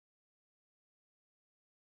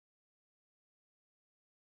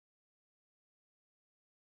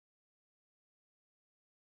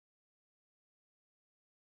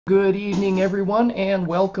Good evening, everyone, and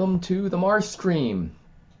welcome to the MarshStream,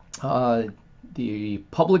 the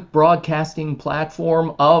public broadcasting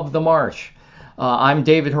platform of the Marsh. I'm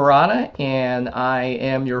David Harada, and I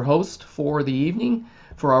am your host for the evening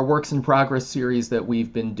for our Works in Progress series that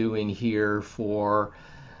we've been doing here for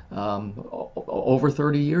over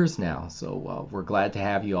 30 years now. So we're glad to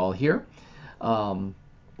have you all here. And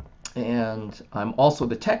I'm also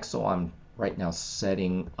the tech, so I'm right now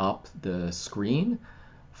setting up the screen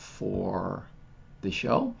for the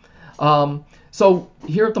show. So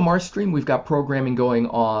here at the MarshStream, we've got programming going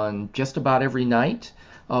on just about every night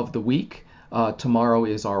of the week. Tomorrow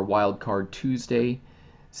is our Wildcard Tuesday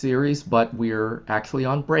series, but we're actually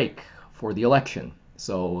on break for the election.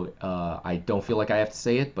 So I don't feel like I have to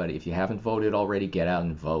say it, but if you haven't voted already, get out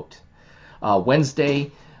and vote. Wednesday,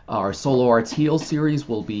 our Solo Arts Heal series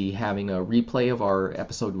will be having a replay of our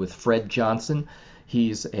episode with Fred Johnson.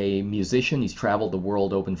 He's a musician. He's traveled the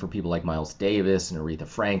world, opened for people like Miles Davis and Aretha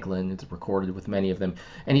Franklin. It's recorded with many of them.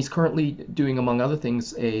 And he's currently doing, among other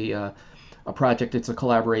things, a project. It's a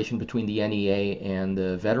collaboration between the NEA and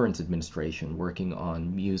the Veterans Administration, working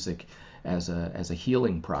on music as a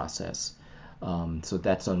healing process. So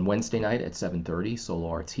that's on Wednesday night at 7:30, Solo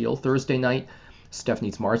Arts Heal. Thursday night,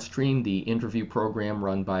 Stephanie's MarshStream, the interview program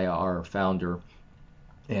run by our founder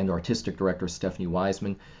and artistic director, Stephanie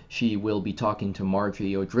Wiseman. She will be talking to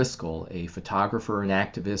Margie O'Driscoll, a photographer and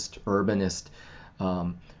activist, urbanist,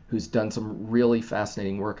 who's done some really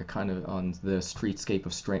fascinating work kind of on the streetscape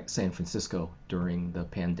of San Francisco during the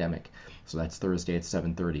pandemic. So that's Thursday at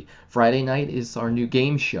 7:30. Friday night is our new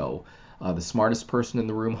game show, The Smartest Person in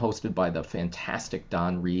the Room, hosted by the fantastic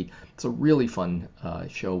Don Reed. It's a really fun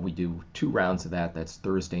show. We do 2 rounds of that. That's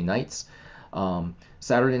Thursday nights.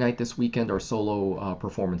 Saturday night this weekend, our solo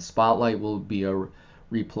performance spotlight will be a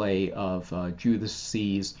replay of Judith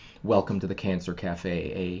C's Welcome to the Cancer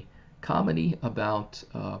Cafe, a comedy about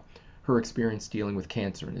her experience dealing with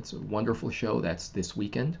cancer. And it's a wonderful show. That's this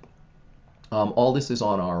weekend. All this is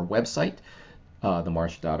on our website,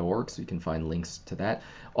 themarsh.org, so you can find links to that.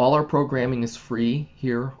 All our programming is free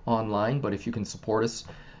here online, but if you can support us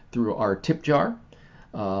through our tip jar,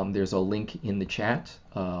 there's a link in the chat.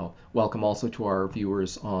 Welcome also to our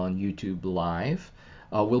viewers on YouTube Live.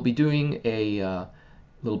 We'll be doing a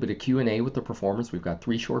little bit of Q&A with the performers. We've got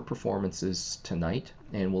 3 short performances tonight,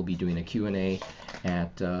 and we'll be doing a Q&A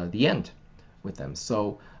at the end with them.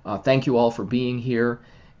 So thank you all for being here,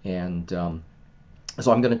 and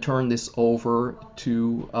so I'm going to turn this over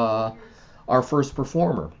to our first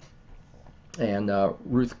performer. And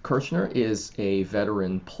Ruth Kirschner is a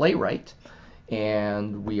veteran playwright,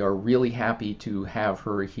 and we are really happy to have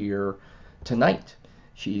her here tonight.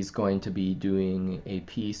 She's going to be doing a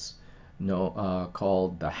piece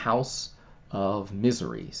called The House of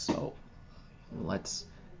Misery. So let's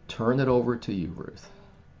turn it over to you, Ruth.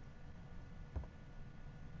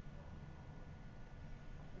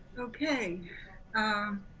 Okay.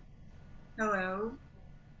 Hello.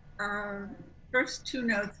 First 2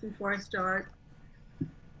 notes before I start.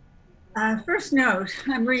 First note,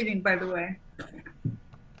 I'm reading, by the way.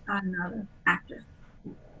 I'm not an actor.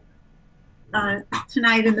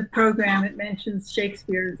 Tonight in the program, it mentions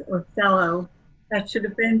Shakespeare's Othello. That should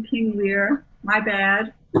have been King Lear. My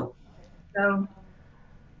bad. So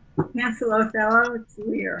cancel Othello, it's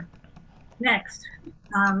Lear. Next,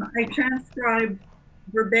 I transcribed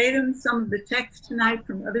verbatim some of the text tonight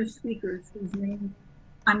from other speakers whose names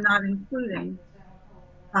I'm not including.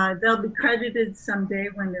 They'll be credited someday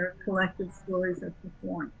when their collective stories are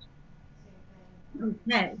performed.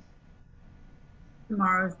 Okay.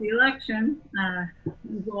 Tomorrow's the election.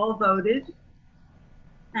 We've all voted,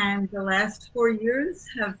 and the last 4 years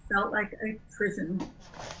have felt like a prison.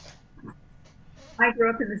 I grew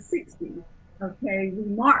up in the 60s. Okay, we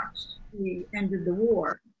marched. We ended the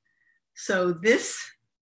war. So this,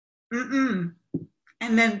 and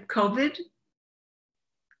then COVID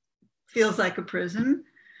feels like a prison.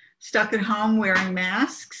 Stuck at home wearing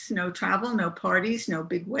masks, no travel, no parties, no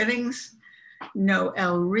big weddings, no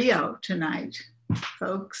El Rio tonight,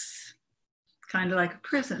 folks. Kind of like a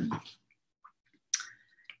prison.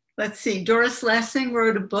 Let's see, Doris Lessing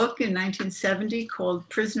wrote a book in 1970 called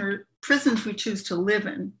Prisons We Choose to Live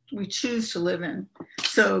In. We choose to live in.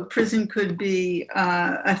 So prison could be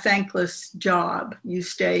a thankless job you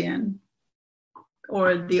stay in,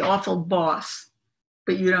 or the awful boss,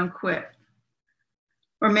 but you don't quit.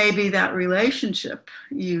 Or maybe that relationship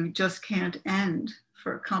you just can't end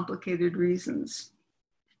for complicated reasons.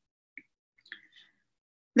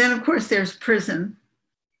 Then, of course, there's prison,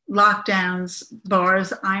 lockdowns,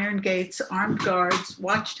 bars, iron gates, armed guards,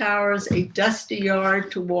 watchtowers, a dusty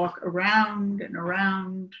yard to walk around and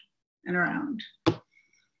around and around.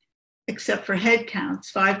 Except for head counts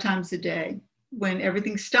 5 times a day, when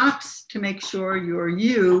everything stops to make sure you're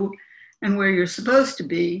you and where you're supposed to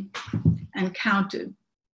be and counted,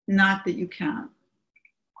 not that you count.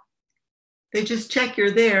 They just check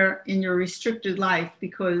you're there in your restricted life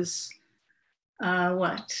because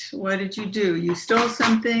what did you do? You stole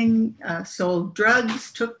something, sold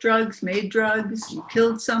drugs, took drugs, made drugs, you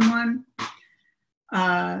killed someone.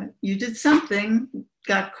 You did something,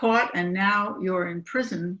 got caught, and now you're in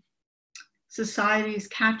prison. Society's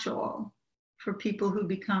catch-all for people who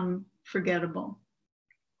become forgettable.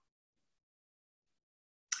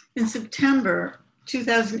 In September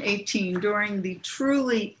 2018, during the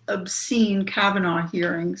truly obscene Kavanaugh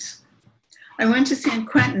hearings, I went to San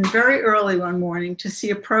Quentin very early one morning to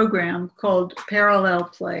see a program called Parallel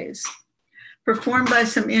Plays, performed by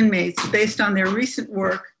some inmates based on their recent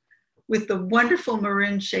work with the wonderful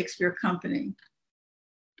Marin Shakespeare Company.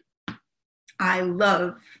 I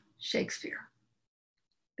love Shakespeare.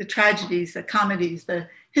 The tragedies, the comedies, the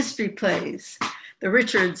history plays, the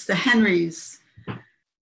Richards, the Henrys.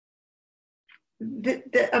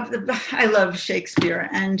 I love Shakespeare,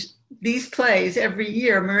 and these plays every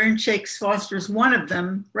year, Marin Shakes fosters one of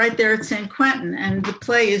them right there at San Quentin, and the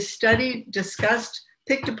play is studied, discussed,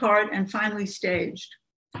 picked apart, and finally staged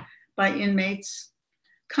by inmates,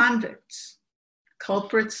 convicts,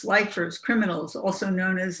 culprits, lifers, criminals, also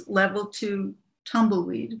known as level 2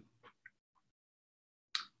 tumbleweed.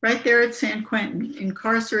 Right there at San Quentin,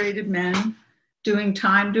 incarcerated men doing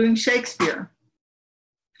time doing Shakespeare.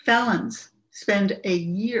 Felons spend a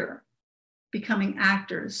year becoming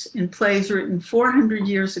actors in plays written 400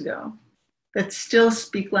 years ago that still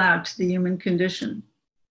speak loud to the human condition.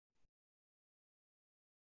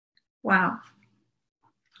 Wow.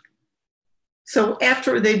 So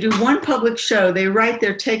after they do one public show, they write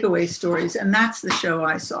their takeaway stories, and that's the show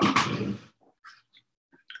I saw.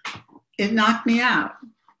 It knocked me out.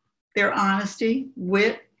 Their honesty,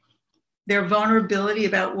 wit, their vulnerability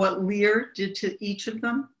about what Lear did to each of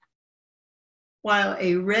them. While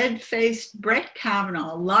a red-faced Brett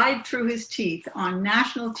Kavanaugh lied through his teeth on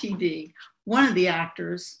national TV, one of the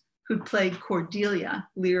actors who'd played Cordelia,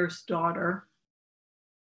 Lear's daughter,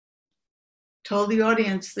 told the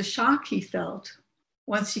audience the shock he felt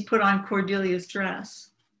once he put on Cordelia's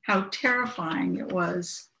dress, how terrifying it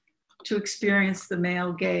was to experience the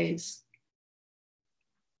male gaze.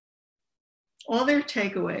 All their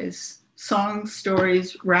takeaways, songs,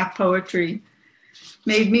 stories, rap poetry,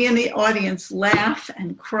 made me and the audience laugh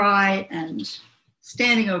and cry and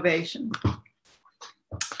standing ovation.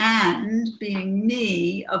 And being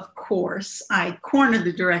me, of course, I cornered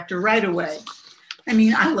the director right away. I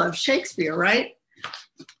mean, I love Shakespeare, right?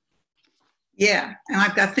 Yeah, and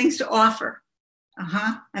I've got things to offer.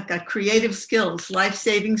 I've got creative skills,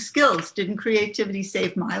 life-saving skills. Didn't creativity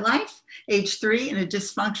save my life? Age 3 in a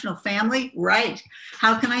dysfunctional family? Right.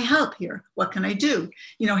 How can I help here? What can I do?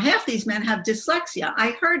 You know, half these men have dyslexia.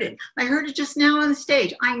 I heard it. I heard it just now on the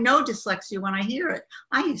stage. I know dyslexia when I hear it.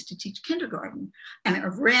 I used to teach kindergarten and I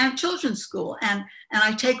ran children's school and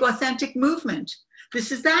I take authentic movement.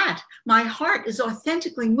 This is that. My heart is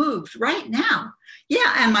authentically moved right now.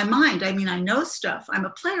 Yeah, and my mind, I mean, I know stuff. I'm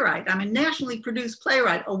a playwright. I'm a nationally produced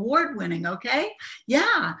playwright, award-winning, okay?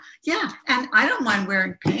 Yeah, and I don't mind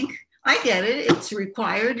wearing pink. I get it. It's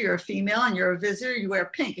required. You're a female and you're a visitor. You wear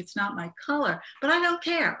pink. It's not my color, but I don't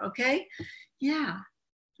care, okay? Yeah,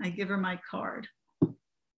 I give her my card.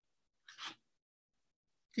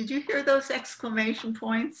 Did you hear those exclamation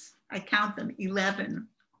points? I count them, 11.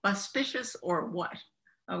 Auspicious or what,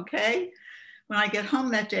 okay? When I get home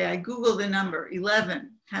that day, I Google the number 11,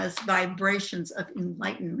 has vibrations of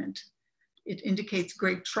enlightenment. It indicates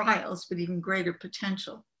great trials, but even greater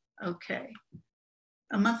potential. Okay.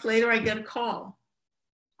 A month later, I get a call.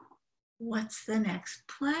 What's the next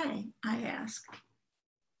play? I ask.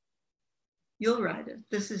 You'll write it.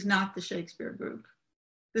 This is not the Shakespeare group.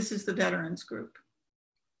 This is the veterans group.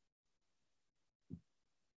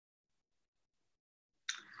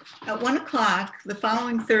 At 1 o'clock the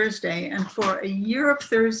following Thursday, and for a year of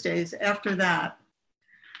Thursdays after that,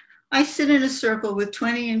 I sit in a circle with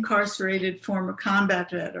 20 incarcerated former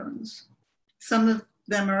combat veterans. Some of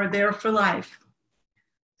them are there for life,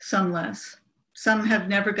 some less. Some have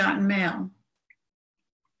never gotten mail.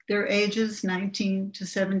 Their ages 19 to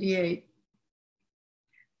 78.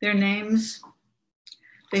 Their names,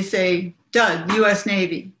 they say Doug, US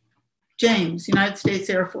Navy, James, United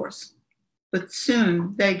States Air Force. But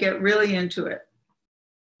soon they get really into it.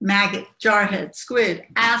 maggot, jarhead, squid,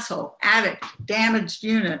 asshole, addict, damaged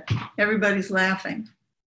unit. Everybody's laughing.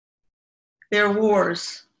 Their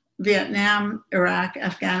wars, Vietnam, Iraq,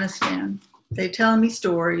 Afghanistan. They tell me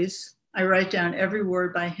stories. I write down every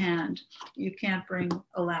word by hand. You can't bring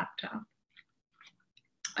a laptop.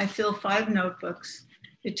 I fill 5 notebooks.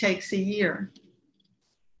 It takes a year.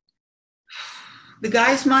 The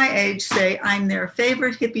guys my age say I'm their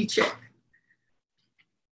favorite hippie chick.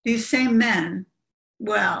 These same men,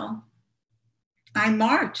 well, I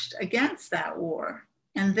marched against that war,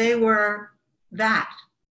 and they were that.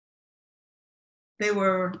 They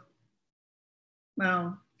were,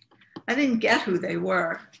 well, I didn't get who they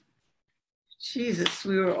were. Jesus,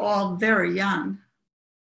 we were all very young.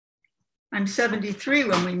 I'm 73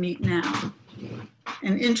 when we meet now,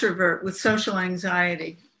 an introvert with social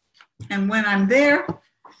anxiety. And when I'm there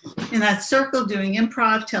in that circle doing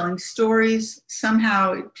improv, telling stories,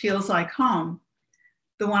 somehow it feels like home,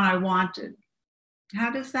 the one I wanted.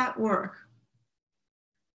 How does that work?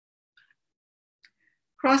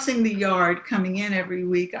 Crossing the yard, coming in every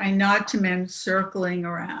week, I nod to men circling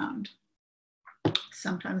around.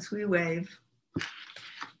 Sometimes we wave.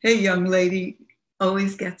 Hey, young lady,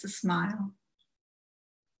 always gets a smile.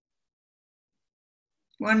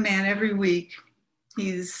 One man every week,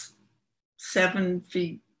 he's 7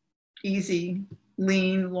 feet, easy,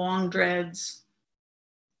 lean, long dreads,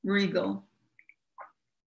 regal.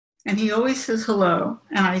 And he always says hello,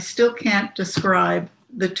 and I still can't describe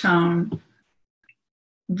the tone.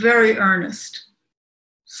 Very earnest,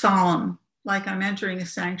 solemn, like I'm entering a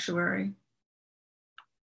sanctuary.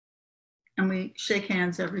 And we shake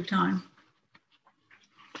hands every time.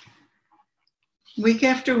 Week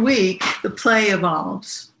after week, the play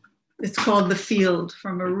evolves. It's called The Field,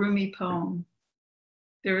 from a Rumi poem.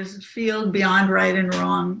 There is a field beyond right and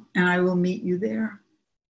wrong, and I will meet you there.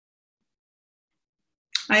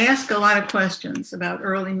 I ask a lot of questions about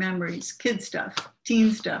early memories, kid stuff,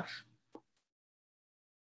 teen stuff.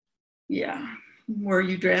 Yeah, were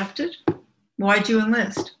you drafted? Why'd you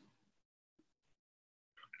enlist?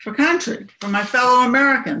 For country, for my fellow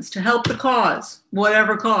Americans, to help the cause,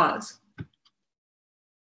 whatever cause.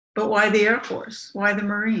 But why the Air Force? Why the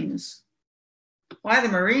Marines? Why the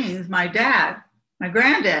Marines? My dad, my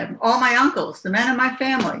granddad, all my uncles, the men in my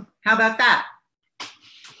family. How about that?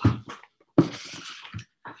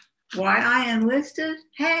 Why I enlisted?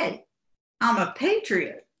 Hey, I'm a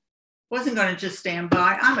patriot. Wasn't going to just stand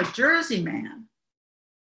by. I'm a Jersey man.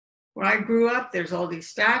 Where I grew up, there's all these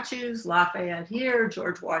statues, Lafayette here,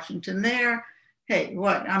 George Washington there. Hey,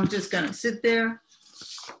 what? I'm just going to sit there?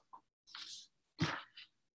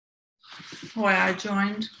 Why I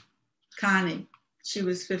joined? Connie. She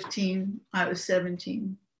was 15. I was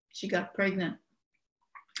 17. She got pregnant.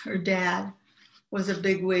 Her dad was a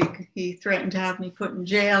bigwig. He threatened to have me put in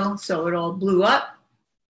jail, so it all blew up.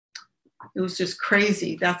 It was just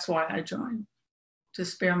crazy. That's why I joined, to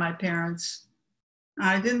spare my parents.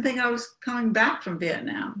 I didn't think I was coming back from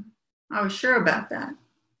Vietnam. I was sure about that.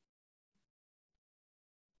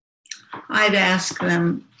 I'd ask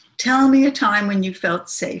them, tell me a time when you felt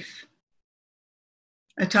safe,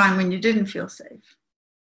 a time when you didn't feel safe.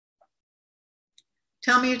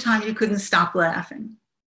 Tell me a time you couldn't stop laughing,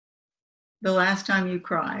 the last time you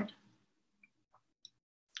cried,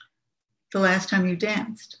 the last time you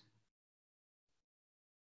danced.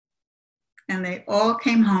 And they all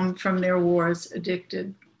came home from their wars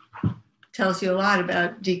addicted. Tells you a lot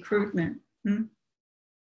about decruitment.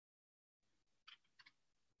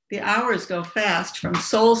 The hours go fast from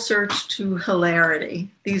soul search to hilarity.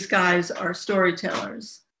 These guys are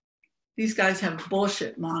storytellers. These guys have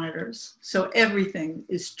bullshit monitors, so everything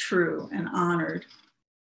is true and honored.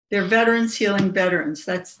 They're veterans healing veterans.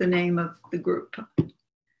 That's the name of the group.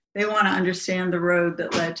 They want to understand the road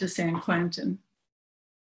that led to San Quentin.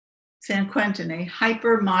 San Quentin, a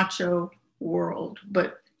hyper-macho world.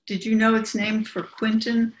 But did you know it's named for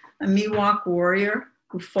Quentin, a Miwok warrior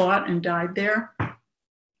who fought and died there?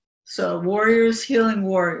 So warriors healing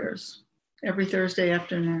warriors every Thursday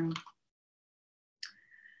afternoon.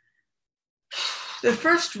 The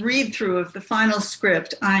first read-through of the final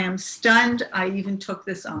script, I am stunned I even took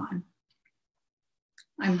this on.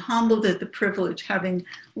 I'm humbled at the privilege, having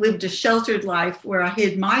lived a sheltered life where I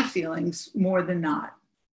hid my feelings more than not.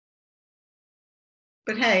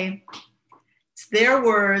 But hey, it's their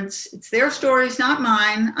words, it's their stories, not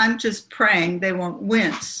mine. I'm just praying they won't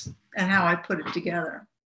wince at how I put it together.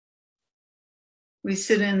 We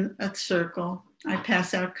sit in a circle. I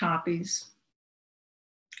pass out copies.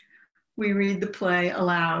 We read the play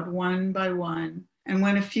aloud, one by one. And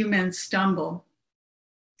when a few men stumble,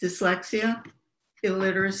 dyslexia,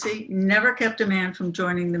 illiteracy never kept a man from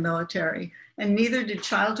joining the military, and neither did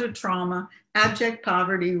childhood trauma, abject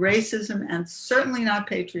poverty, racism, and certainly not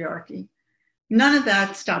patriarchy. None of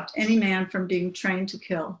that stopped any man from being trained to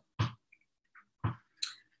kill.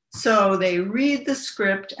 So they read the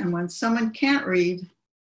script, and when someone can't read,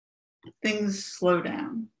 things slow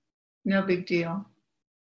down. No big deal.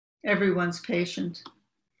 Everyone's patient.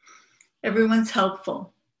 Everyone's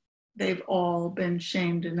helpful. They've all been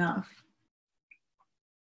shamed enough.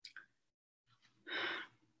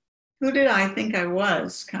 Who did I think I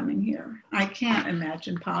was coming here? I can't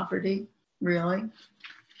imagine poverty, really.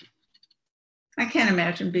 I can't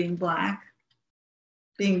imagine being Black,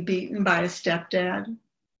 being beaten by a stepdad,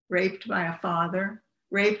 raped by a father,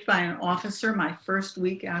 raped by an officer my first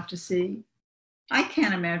week out to sea. I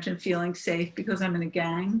can't imagine feeling safe because I'm in a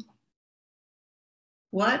gang.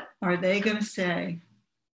 What are they going to say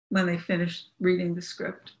when they finish reading the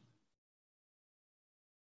script?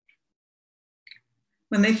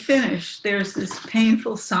 When they finish, there's this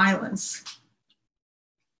painful silence,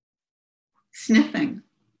 sniffing.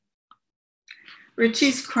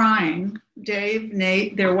 Richie's crying. Dave,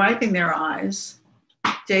 Nate, they're wiping their eyes.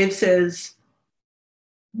 Dave says,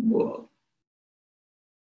 whoa.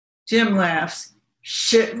 Jim laughs,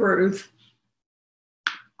 shit, Ruth.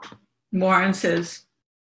 Warren says,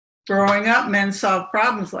 growing up, men solved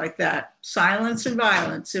problems like that. Silence and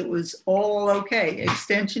violence. It was all okay.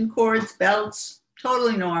 Extension cords, belts,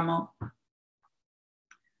 totally normal.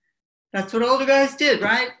 That's what older guys did,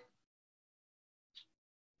 right?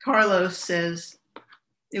 Carlos says,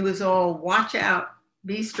 it was all watch out,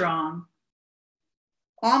 be strong.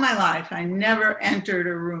 All my life, I never entered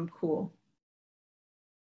a room cool.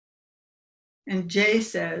 And Jay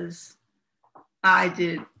says, I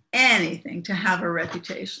did anything to have a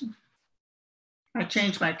reputation. I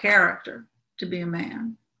changed my character to be a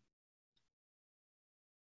man.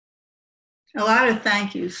 A lot of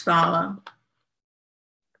thank yous follow.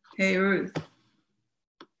 Hey, Ruth.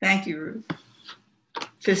 Thank you, Ruth.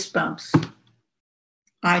 Fist bumps.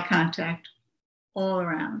 Eye contact all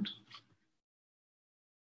around.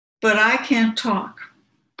 But I can't talk.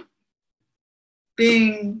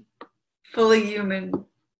 Being fully human,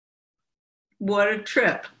 what a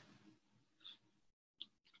trip.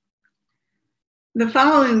 The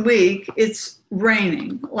following week, it's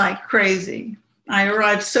raining like crazy. I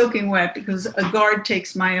arrived soaking wet because a guard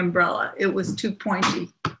takes my umbrella. It was too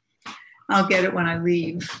pointy. I'll get it when I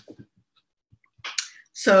leave.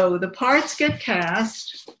 So the parts get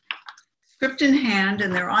cast, script in hand,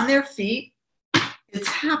 and they're on their feet. It's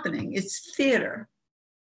happening. It's theater.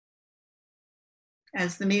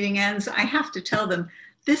 As the meeting ends, I have to tell them,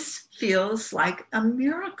 this feels like a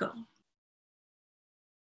miracle.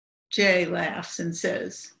 Jay laughs and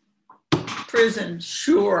says, prison,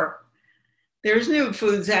 sure. There's new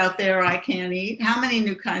foods out there I can't eat. How many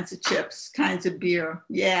new kinds of chips, kinds of beer?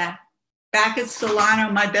 Yeah. Back at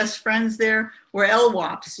Solano, my best friends there were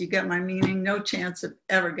LWAPs. You get my meaning? No chance of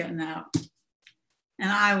ever getting out. And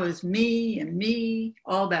I was me and me,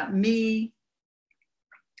 all about me.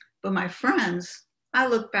 But my friends, I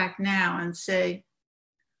look back now and say,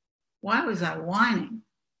 why was I whining?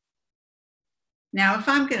 Now, if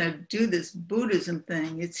I'm going to do this Buddhism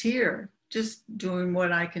thing, it's here, just doing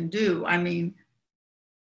what I can do. I mean,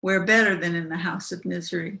 we're better than in the house of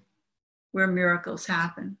misery, where miracles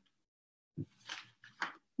happen.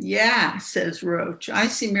 Yeah, says Roach, I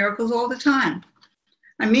see miracles all the time.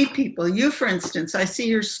 I meet people. You, for instance, I see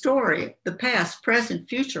your story, the past, present,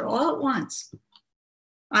 future, all at once.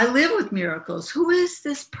 I live with miracles. Who is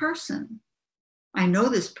this person? I know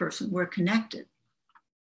this person. We're connected.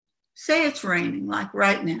 Say it's raining, like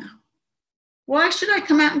right now. Why should I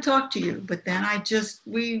come out and talk to you? But then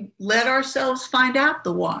we let ourselves find out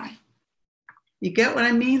the why. You get what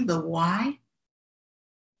I mean? The why?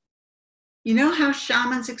 You know how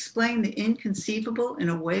shamans explain the inconceivable in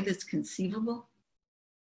a way that's conceivable?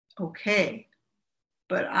 Okay,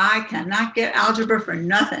 but I cannot get algebra for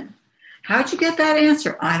nothing. How'd you get that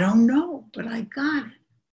answer? I don't know, but I got it.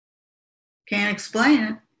 Can't explain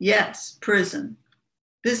it? Yes, prison.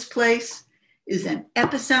 This place is an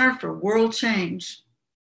epicenter for world change.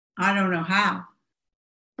 I don't know how.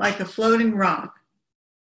 Like a floating rock.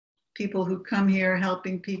 People who come here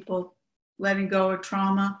helping people, letting go of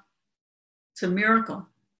trauma. It's a miracle.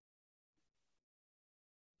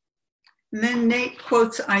 And then Nate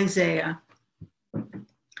quotes Isaiah.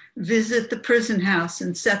 Visit the prison house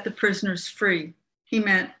and set the prisoners free. He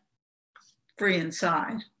meant free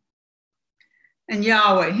inside. And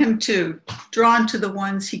Yahweh, him too, drawn to the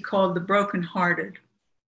ones he called the brokenhearted.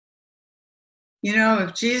 You know,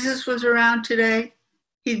 if Jesus was around today,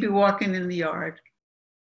 he'd be walking in the yard.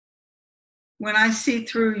 When I see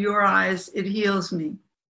through your eyes, it heals me.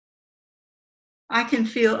 I can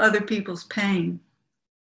feel other people's pain.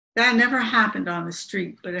 That never happened on the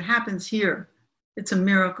street, but it happens here. It's a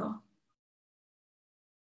miracle.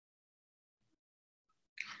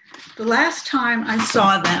 The last time I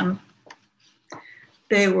saw them,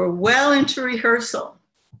 they were well into rehearsal.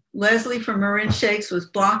 Leslie from Marin Shakes was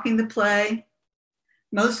blocking the play.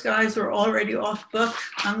 Most guys were already off book,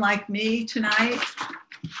 unlike me tonight.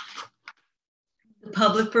 The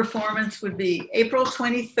public performance would be April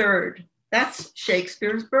 23rd. That's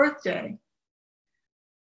Shakespeare's birthday.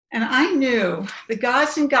 And I knew the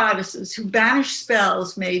gods and goddesses who banish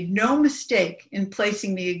spells made no mistake in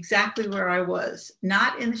placing me exactly where I was,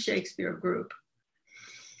 not in the Shakespeare group,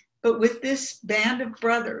 but with this band of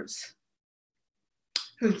brothers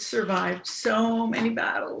who'd survived so many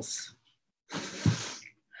battles.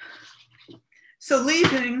 So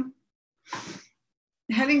leaving,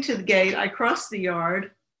 heading to the gate, I cross the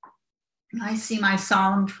yard. I see my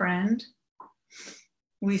solemn friend.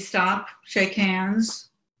 We stop, shake hands.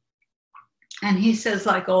 And he says,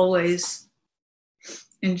 like always,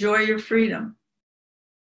 enjoy your freedom.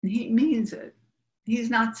 And he means it. He's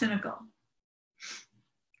not cynical.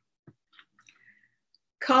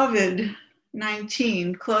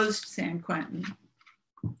 COVID-19 closed San Quentin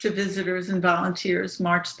to visitors and volunteers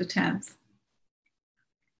March the 10th.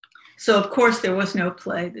 So of course there was no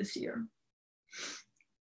play this year.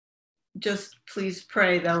 Just please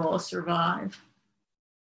pray they'll all survive.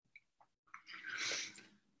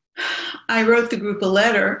 I wrote the group a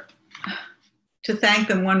letter to thank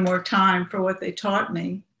them one more time for what they taught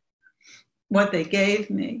me, what they gave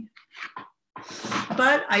me.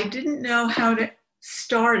 But I didn't know how to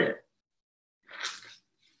start it.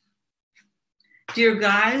 Dear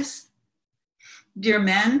guys, dear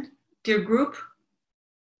men, dear group,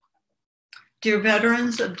 dear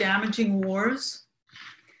veterans of damaging wars,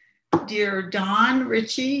 dear Don,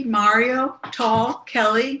 Richie, Mario, Tall,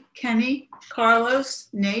 Kelly, Kenny, Carlos,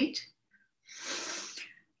 Nate,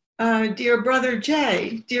 dear brother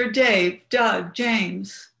Jay, dear Dave, Doug,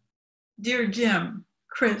 James, dear Jim,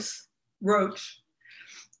 Chris, Roach,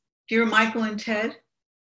 dear Michael and Ted.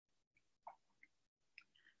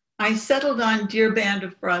 I settled on Dear Band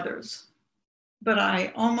of Brothers, but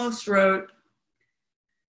I almost wrote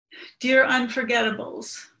Dear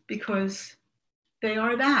Unforgettables, because they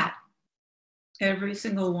are that, every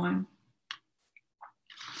single one.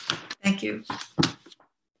 Thank you.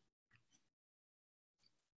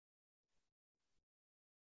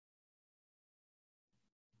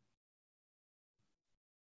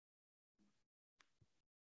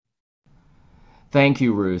 Thank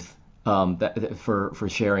you, Ruth, for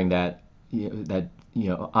sharing that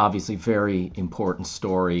obviously very important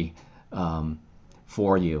story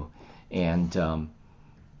for you, and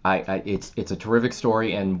it's a terrific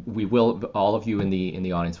story, and we will, all of you in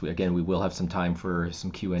the audience, we will have some time for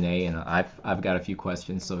some Q&A, and I've got a few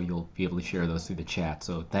questions, so you'll be able to share those through the chat.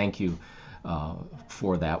 So thank you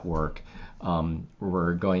for that work.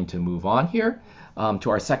 We're going to move on here to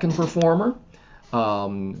our second performer.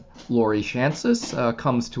 Lori Shantzis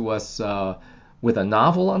comes to us with a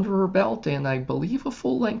novel under her belt and I believe a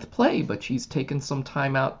full-length play, but she's taken some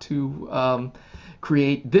time out to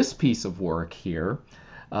create this piece of work here.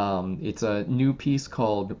 It's a new piece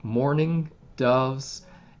called Mourning, Doves,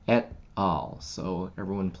 et al. So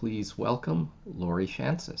everyone please welcome Lori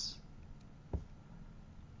Shantzis.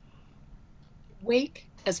 Wake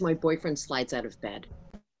as my boyfriend slides out of bed.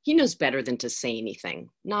 He knows better than to say anything,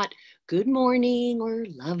 not good morning or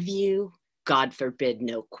love you. God forbid,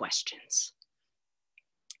 no questions.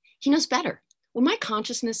 He knows better. When my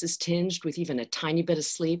consciousness is tinged with even a tiny bit of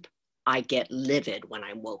sleep, I get livid when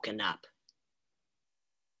I'm woken up.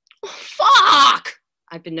 Oh, fuck,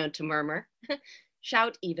 I've been known to murmur,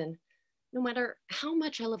 shout even. No matter how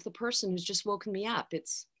much I love the person who's just woken me up,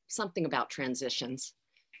 it's something about transitions.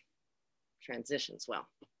 Transitions, well,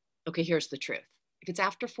 okay, here's the truth. If it's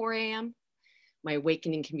after 4 a.m., my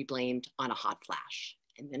awakening can be blamed on a hot flash,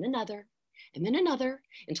 and then another,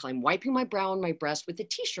 until I'm wiping my brow and my breast with the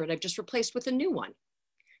t-shirt I've just replaced with a new one.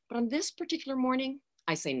 But on this particular morning,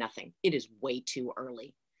 I say nothing. It is way too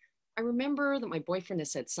early. I remember that my boyfriend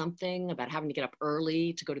has said something about having to get up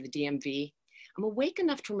early to go to the DMV. I'm awake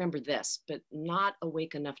enough to remember this, but not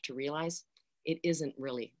awake enough to realize it isn't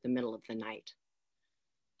really the middle of the night.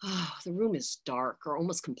 Oh, the room is dark, or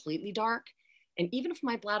almost completely dark. And even if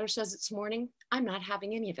my bladder says it's morning, I'm not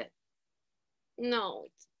having any of it. No,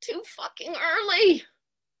 it's too fucking early.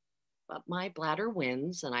 But my bladder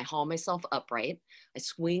wins and I haul myself upright. I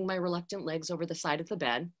swing my reluctant legs over the side of the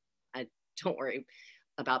bed. Don't worry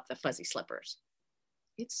about the fuzzy slippers.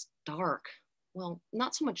 It's dark. Well,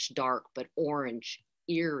 not so much dark, but orange,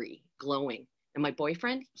 eerie, glowing. And my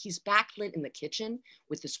boyfriend, he's backlit in the kitchen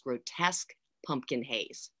with this grotesque pumpkin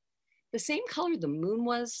haze. The same color the moon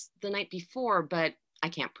was the night before, but I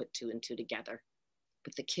can't put two and two together.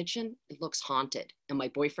 But the kitchen, it looks haunted. And my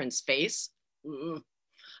boyfriend's face,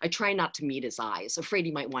 I try not to meet his eyes, afraid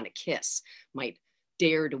he might want to kiss, might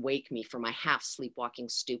dare to wake me from my half sleepwalking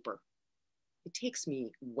stupor. It takes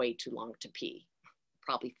me way too long to pee.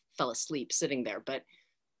 Probably fell asleep sitting there, but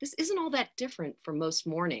this isn't all that different from most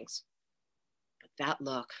mornings. But that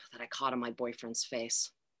look that I caught on my boyfriend's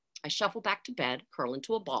face, I shuffle back to bed, curl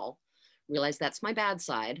into a ball, realize that's my bad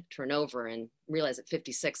side, turn over and realize at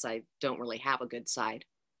 56, I don't really have a good side.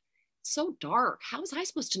 It's so dark. How was I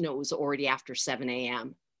supposed to know it was already after 7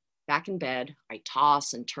 a.m.? Back in bed, I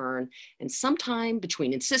toss and turn, and sometime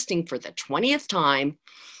between insisting for the 20th time,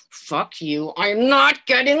 fuck you, I'm not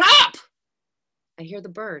getting up, I hear the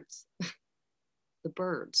birds. The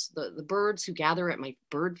birds, the birds who gather at my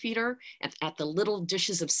bird feeder, at the little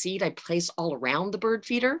dishes of seed I place all around the bird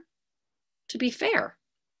feeder. To be fair,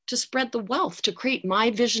 to spread the wealth, to create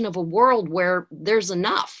my vision of a world where there's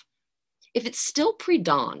enough. If it's still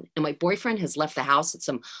pre-dawn and my boyfriend has left the house at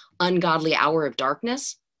some ungodly hour of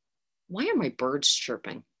darkness, why are my birds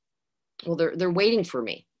chirping? Well, they're waiting for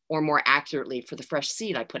me, or more accurately, for the fresh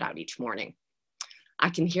seed I put out each morning. I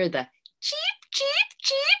can hear the cheep, cheep,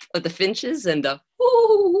 cheep of the finches and the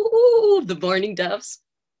ooh of the mourning doves.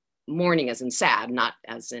 Mourning as in sad, not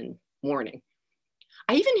as in mourning.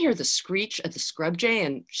 I even hear the screech of the scrub jay,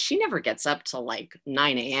 and she never gets up till like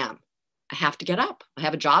 9 a.m. I have to get up. I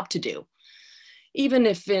have a job to do. Even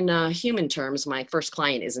if in human terms, my first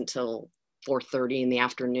client isn't till 4:30 in the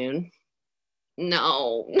afternoon.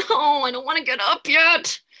 No, I don't want to get up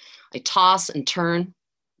yet. I toss and turn,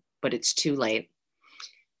 but it's too late.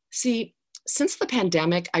 See, since the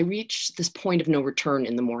pandemic, I reached this point of no return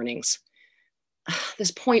in the mornings. This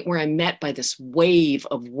point where I'm met by this wave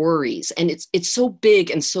of worries. And it's so big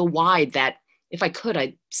and so wide that if I could,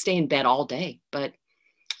 I'd stay in bed all day. But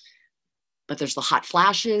there's the hot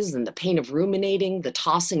flashes and the pain of ruminating, the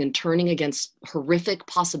tossing and turning against horrific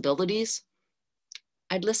possibilities.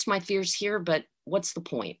 I'd list my fears here, but what's the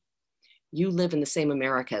point? You live in the same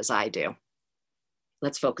America as I do.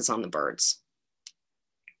 Let's focus on the birds.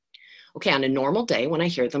 Okay, on a normal day, when I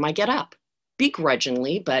hear them, I get up.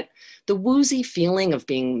 Begrudgingly, but the woozy feeling of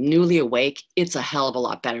being newly awake, it's a hell of a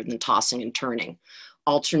lot better than tossing and turning,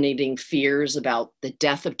 alternating fears about the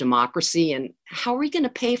death of democracy and how are we going to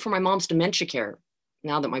pay for my mom's dementia care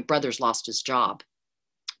now that my brother's lost his job.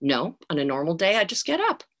 No, on a normal day, I just get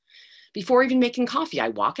up. Before even making coffee, I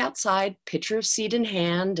walk outside, pitcher of seed in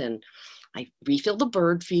hand, and I refill the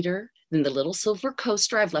bird feeder, then the little silver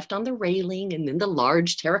coaster I've left on the railing, and then the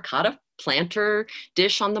large terracotta planter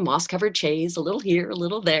dish on the moss-covered chaise, a little here, a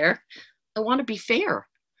little there. I want to be fair.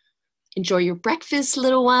 Enjoy your breakfast,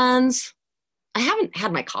 little ones. I haven't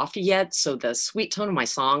had my coffee yet, so the sweet tone of my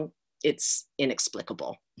song, it's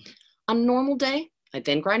inexplicable. On a normal day, I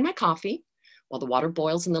then grind my coffee while the water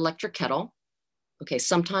boils in the electric kettle. Okay,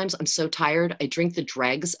 sometimes I'm so tired, I drink the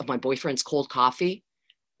dregs of my boyfriend's cold coffee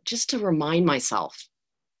just to remind myself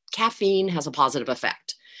caffeine has a positive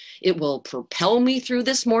effect. It will propel me through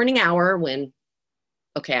this morning hour when,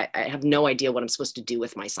 okay, I have no idea what I'm supposed to do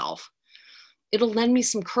with myself. It'll lend me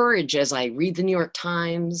some courage as I read the New York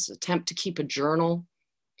Times, attempt to keep a journal,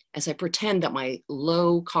 as I pretend that my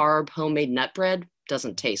low-carb homemade nut bread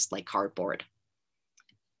doesn't taste like cardboard.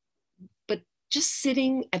 But just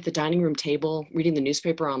sitting at the dining room table, reading the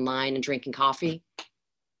newspaper online and drinking coffee,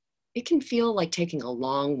 it can feel like taking a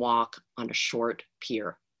long walk on a short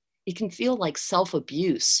pier. It can feel like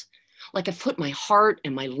self-abuse, like I've put my heart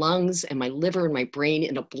and my lungs and my liver and my brain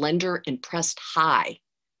in a blender and pressed high.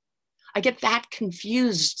 I get that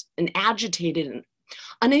confused and agitated and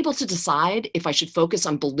unable to decide if I should focus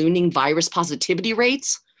on ballooning virus positivity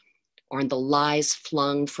rates or on the lies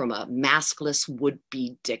flung from a maskless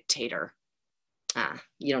would-be dictator.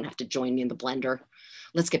 You don't have to join me in the blender.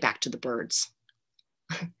 Let's get back to the birds.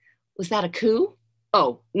 Was that a coup?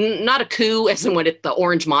 Oh, not a coup as in what the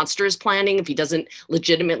orange monster is planning if he doesn't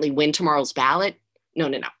legitimately win tomorrow's ballot. No.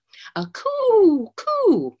 A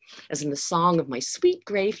coup, as in the song of my sweet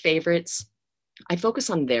gray favorites. I focus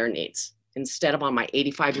on their needs instead of on my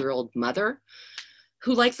 85-year-old mother,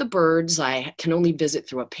 who, like the birds, I can only visit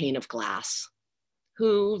through a pane of glass,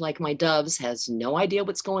 who, like my doves, has no idea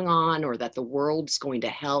what's going on or that the world's going to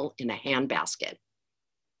hell in a handbasket.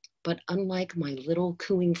 But unlike my little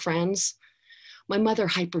cooing friends, my mother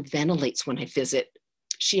hyperventilates when I visit.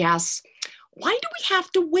 She asks, "Why do we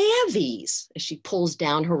have to wear these?" as she pulls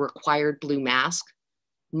down her required blue mask.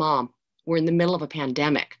 "Mom, We're in the middle of a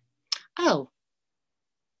pandemic. Oh,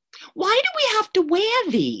 why do we have to wear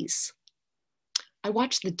these? I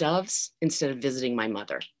watch the doves instead of visiting my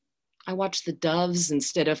mother. I watch the doves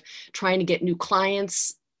instead of trying to get new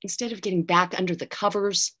clients, instead of getting back under the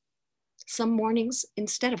covers. Some mornings,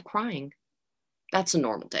 instead of crying. That's a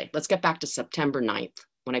normal day. Let's get back to September 9th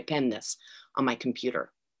when I penned this on my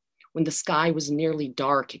computer, when the sky was nearly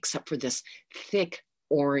dark except for this thick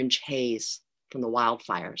orange haze from the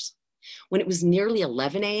wildfires, when it was nearly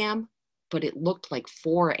 11 a.m., but it looked like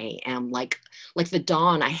 4 a.m., like the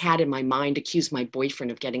dawn I had in my mind accused my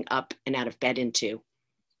boyfriend of getting up and out of bed into.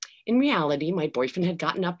 In reality, my boyfriend had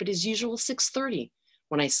gotten up at his usual 6:30.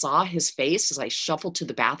 When I saw his face as I shuffled to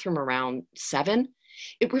the bathroom around 7,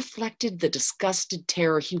 it reflected the disgusted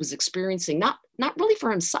terror he was experiencing, not really for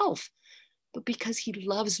himself, but because he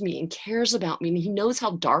loves me and cares about me, and he knows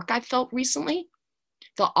how dark I felt recently.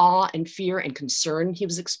 The awe and fear and concern he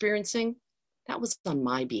was experiencing, that was on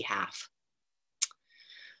my behalf.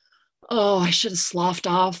 Oh, I should have sloughed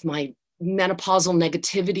off my menopausal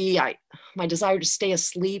negativity, my desire to stay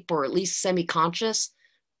asleep or at least semi-conscious.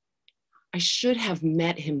 I should have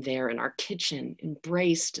met him there in our kitchen,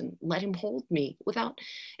 embraced and let him hold me without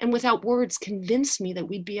words convince me that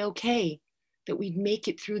we'd be okay, that we'd make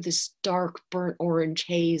it through this dark, burnt orange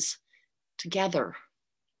haze together.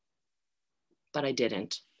 But I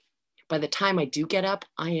didn't. By the time I do get up,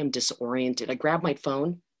 I am disoriented. I grab my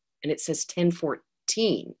phone and it says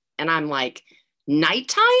 10:14. And I'm like,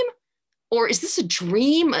 nighttime? Or is this a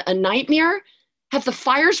dream, a nightmare? Have the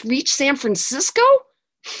fires reached San Francisco?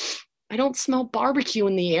 I don't smell barbecue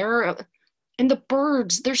in the air. And the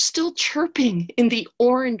birds, they're still chirping in the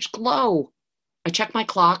orange glow. I check my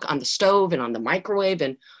clock on the stove and on the microwave,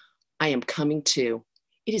 and I am coming to.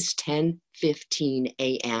 It is 10:15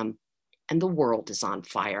 a.m. and the world is on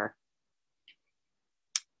fire.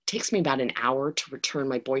 It takes me about an hour to return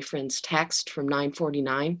my boyfriend's text from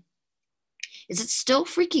 9:49. Is it still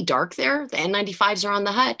freaky dark there? The N95s are on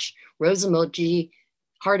the hutch. Rose emoji,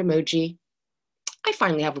 heart emoji. I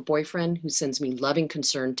finally have a boyfriend who sends me loving,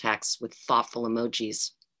 concerned texts with thoughtful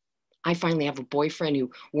emojis. I finally have a boyfriend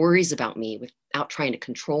who worries about me without trying to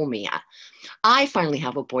control me. I finally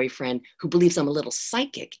have a boyfriend who believes I'm a little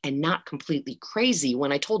psychic and not completely crazy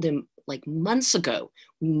when I told him like months ago,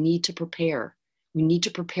 we need to prepare. We need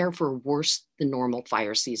to prepare for a worse than normal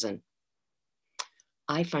fire season.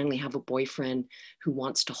 I finally have a boyfriend who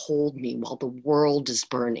wants to hold me while the world is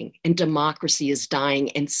burning and democracy is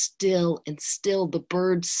dying, and still the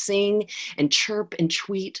birds sing and chirp and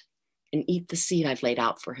tweet and eat the seed I've laid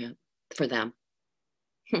out for them.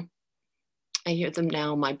 I hear them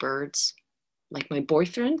now, my birds. Like my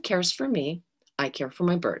boyfriend cares for me, I care for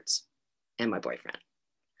my birds and my boyfriend.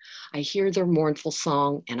 I hear their mournful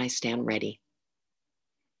song and I stand ready.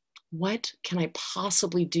 What can I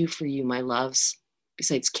possibly do for you, my loves?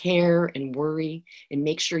 Besides care and worry and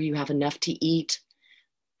make sure you have enough to eat,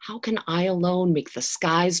 how can I alone make the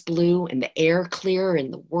skies blue and the air clear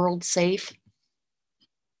and the world safe?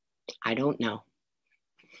 I don't know.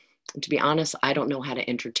 And to be honest, I don't know how to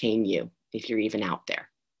entertain you if you're even out there.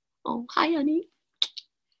 Oh, hi, honey.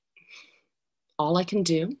 All I can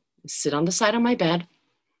do is sit on the side of my bed,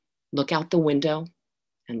 look out the window,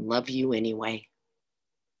 and love you anyway.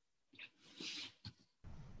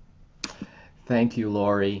 Thank you,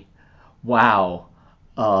 Lori. Wow.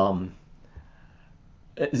 I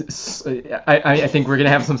think we're going to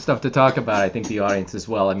have some stuff to talk about. I think the audience as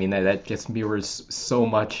well. I mean, that just mirrors so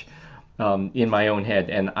much in my own head.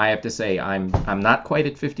 And I have to say, I'm not quite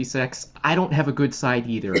at 56. I don't have a good side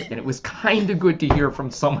either. And it was kind of good to hear from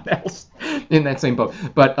someone else in that same boat.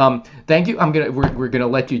 But thank you. We're gonna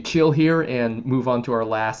let you chill here and move on to our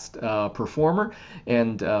last performer.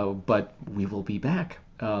 And but we will be back.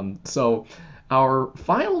 So our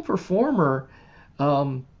final performer,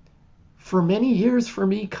 for many years for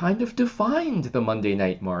me, kind of defined the Monday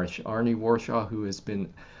Night Marsh. Arnie Warshaw, who has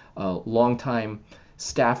been a longtime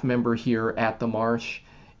staff member here at the Marsh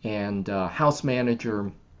and house manager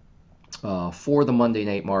for the Monday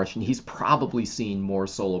Night Marsh, and he's probably seen more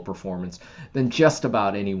solo performance than just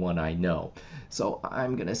about anyone I know. So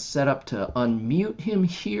I'm going to set up to unmute him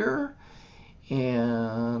here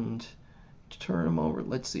and turn him over.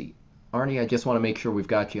 Let's see. Arnie, I just want to make sure we've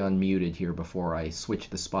got you unmuted here before I switch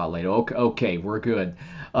the spotlight. Okay, we're good.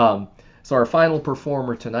 So our final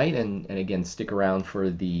performer tonight, and again, stick around for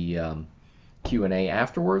the Q&A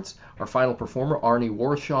afterwards. Our final performer, Arnie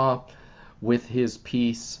Warshaw, with his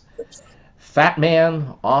piece, Fat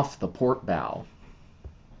Man Off the Port Bow.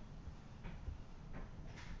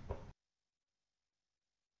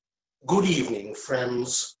 Good evening,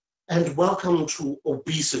 friends, and welcome to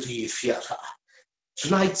Obesity Theater.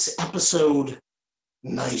 Tonight's episode,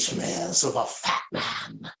 Nightmares of a Fat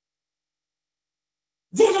Man.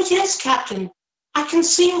 There it is, Captain. I can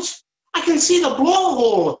see it. I can see the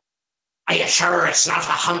blowhole. Are you sure it's not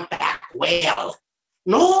a humpback whale?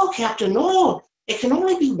 No, Captain, no. It can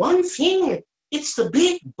only be one thing. It's the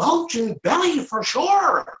big bulging belly for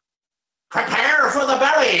sure. Prepare for the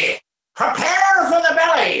belly. Prepare for the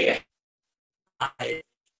belly. I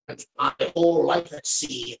spent my whole life at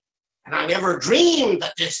sea, and I never dreamed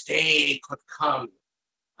that this day could come.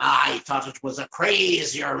 I thought it was a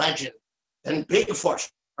crazier legend than Bigfoot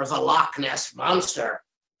or the Loch Ness Monster,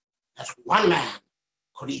 that one man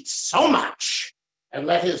could eat so much and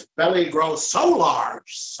let his belly grow so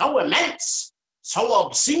large, so immense, so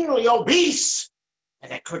obscenely obese,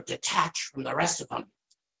 that it could detach from the rest of them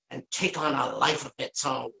and take on a life of its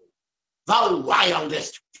own. The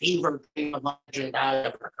wildest fever dream of legend I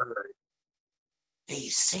ever heard. They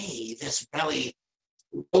say this belly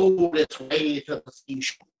rolled its way to the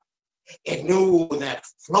seashore. It knew that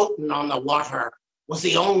floating on the water was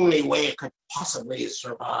the only way it could possibly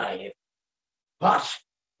survive. But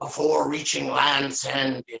before reaching land's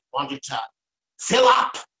end, it wanted to fill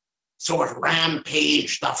up, so it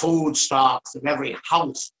rampaged the food stocks of every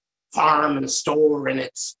house, farm, and store in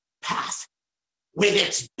its path. With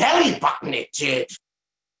its belly button it did.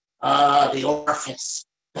 The orifice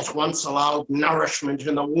that once allowed nourishment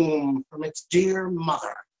in the womb from its dear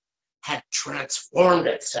mother had transformed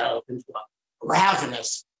itself into a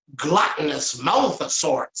ravenous, gluttonous mouth of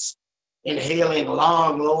sorts, inhaling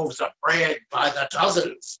long loaves of bread by the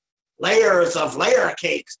dozens, layers of layer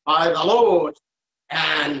cakes by the load,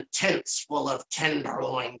 and tents full of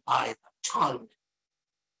tenderloin by the ton.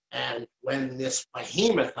 And when this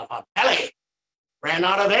behemoth of a belly ran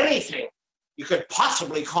out of anything you could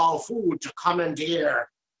possibly call food to commandeer,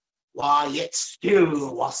 why, it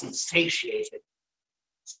still wasn't satiated.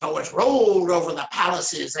 So it rolled over the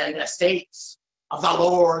palaces and estates of the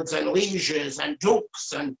lords and lieges and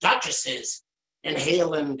dukes and duchesses,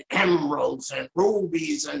 inhaling emeralds and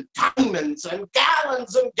rubies and diamonds and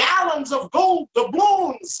gallons of gold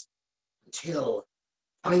doubloons, until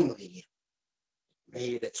finally it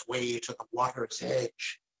made its way to the water's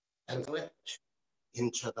edge and slipped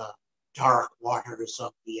into the dark waters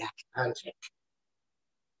of the Atlantic.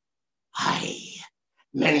 Aye,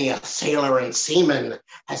 many a sailor and seaman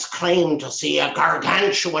has claimed to see a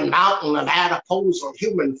gargantuan mountain of adiposal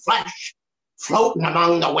human flesh floating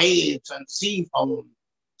among the waves and sea foam,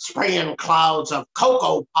 spraying clouds of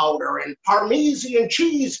cocoa powder and Parmesan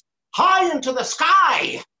cheese high into the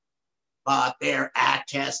sky. But their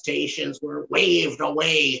attestations were waved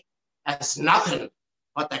away as nothing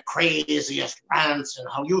but the craziest rants and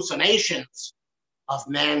hallucinations of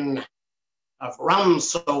men, of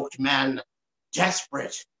rum-soaked men,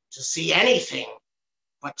 desperate to see anything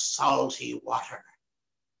but salty water.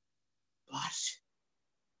 But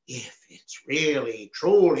if it's really,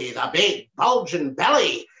 truly the big bulging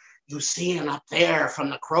belly you seeing up there from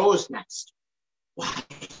the crow's nest, why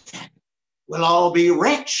then we'll all be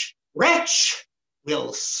rich.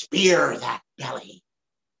 We'll spear that belly,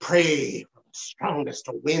 pray for the strongest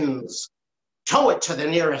of winds, tow it to the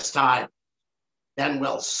nearest island, then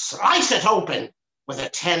we'll slice it open with a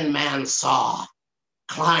 10-man saw,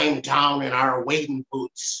 climb down in our wading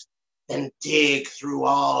boots, then dig through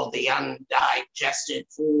all the undigested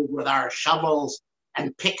food with our shovels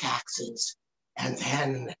and pickaxes, and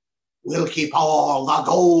then we'll keep all the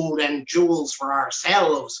gold and jewels for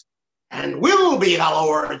ourselves, and we'll be the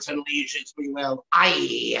lords and lieges, we will.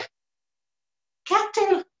 Aye.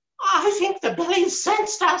 Captain, I think the belly's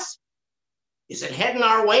sensed us. Is it heading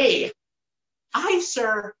our way? Aye,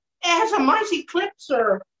 sir, at a mighty clip,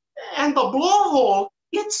 sir, and the blowhole,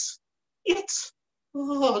 it's,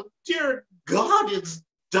 oh, dear God, it's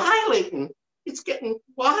dilating. It's getting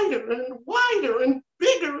wider and wider and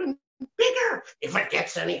bigger. If it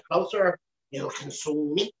gets any closer, it'll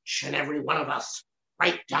consume each and every one of us,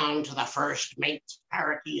 right down to the first mate's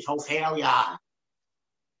parakeet Ophelia.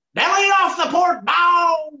 Belly off the port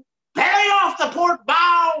bow! Belly off the port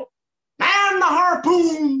bow! Man the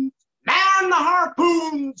harpoons! Man the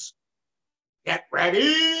harpoons! Get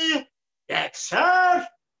ready! Get set!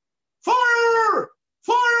 Fire!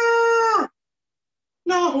 Fire!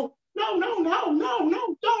 No,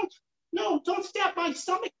 don't! No, don't stab my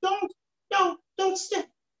stomach, don't stab.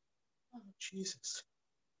 Oh, Jesus.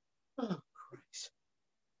 Oh, Christ.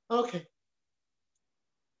 Okay.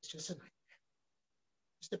 It's just a nightmare.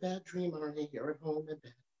 Just a bad dream, Arnie. You're at home in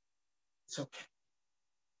bed. It's okay.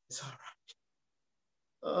 It's all right.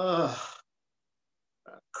 Ugh.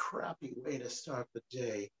 A crappy way to start the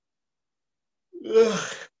day.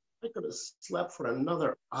 Ugh, I could have slept for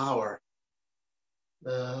another hour.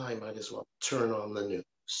 I might as well turn on the news.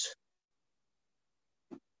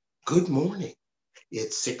 Good morning.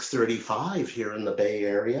 It's 6:35 here in the Bay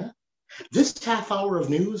Area. This half hour of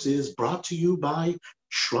news is brought to you by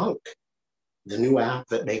Shrunk, the new app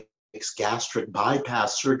that makes gastric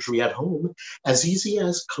bypass surgery at home as easy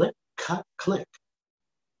as click, cut, click.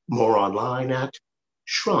 More online at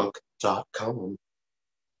shrunk.com.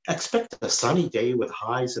 Expect a sunny day with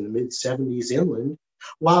highs in the mid-70s inland,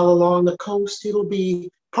 while along the coast it'll be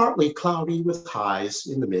partly cloudy with highs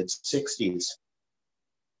in the mid-60s.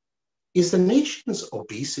 Is the nation's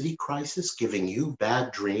obesity crisis giving you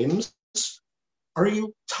bad dreams? Are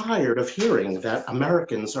you tired of hearing that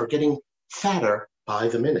Americans are getting fatter by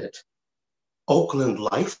the minute? Oakland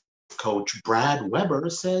life coach Brad Weber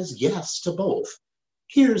says yes to both.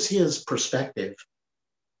 Here's his perspective.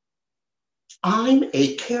 I'm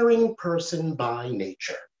a caring person by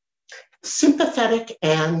nature, sympathetic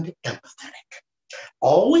and empathetic,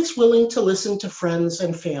 always willing to listen to friends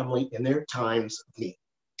and family in their times of need.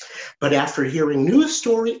 But after hearing news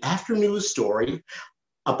story after news story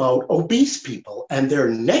about obese people and their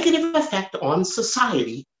negative effect on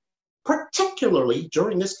society, particularly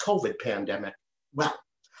during this COVID pandemic, well,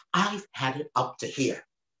 I've had it up to here.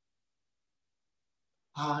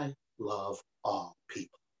 I love all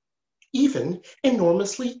people, even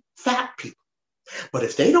enormously fat people. But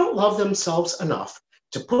if they don't love themselves enough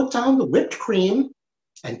to put down the whipped cream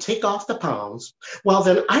and take off the pounds, well,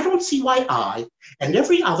 then I don't see why I and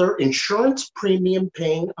every other insurance premium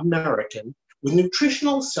paying American with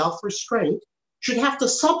nutritional self-restraint should have to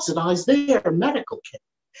subsidize their medical care.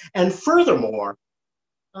 And furthermore,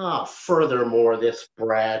 this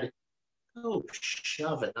Brad, go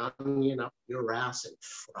shove an onion up your ass and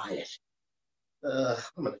fry it.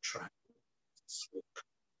 I'm gonna try to sleep.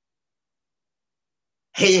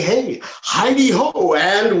 Hey, Heidi-ho,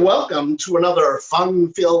 and welcome to another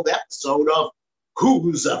fun-filled episode of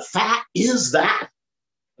Whose Fat Is That?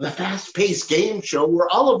 The fast-paced game show where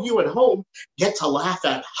all of you at home get to laugh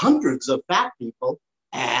at hundreds of fat people,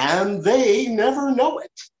 and they never know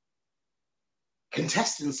it.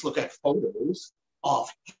 Contestants look at photos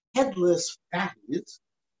of headless fatties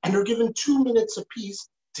and are given 2 minutes apiece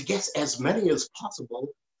to guess as many as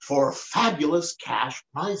possible for fabulous cash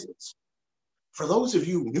prizes. For those of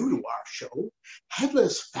you new to our show,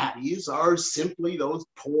 headless fatties are simply those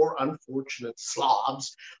poor, unfortunate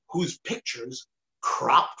slobs whose pictures,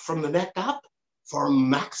 cropped from the neck up for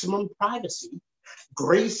maximum privacy,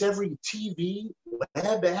 grace every TV,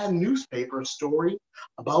 web, and newspaper story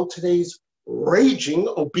about today's raging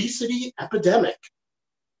obesity epidemic,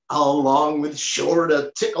 along with sure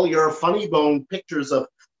to tickle your funny bone pictures of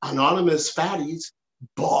anonymous fatties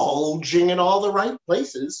bulging in all the right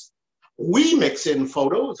places. We mix in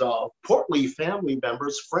photos of portly family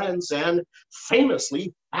members, friends, and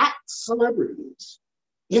famously fat celebrities.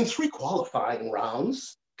 In 3 qualifying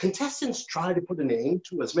rounds, contestants try to put a name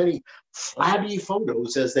to as many flabby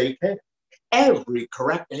photos as they can. Every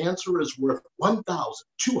correct answer is worth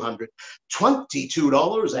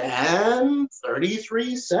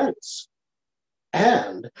 $1,222.33.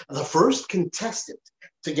 And the first contestant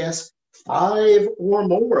to guess 5 or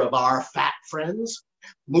more of our fat friends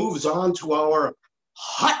moves on to our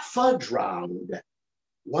hot fudge round.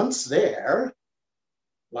 Once there,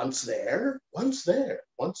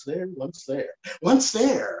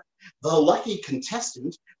 the lucky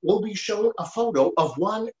contestant will be shown a photo of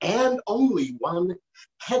one and only one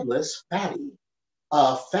headless fatty.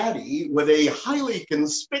 A fatty with a highly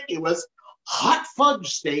conspicuous hot fudge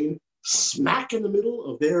stain smack in the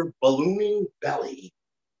middle of their ballooning belly.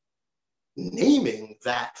 Naming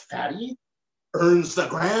that fatty earns the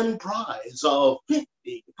grand prize of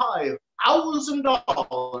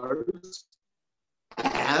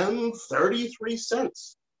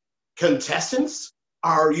 $55,033. Contestants,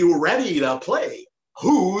 are you ready to play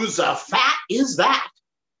Whose Fat Is That?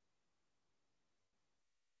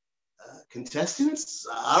 Contestants,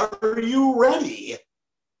 are you ready?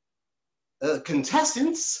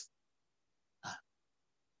 Contestants?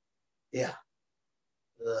 Yeah.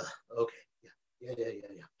 Okay. Yeah.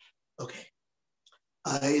 Okay.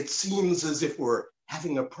 It seems as if we're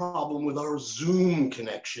having a problem with our Zoom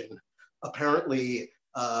connection. Apparently,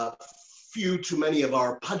 few too many of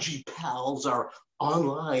our pudgy pals are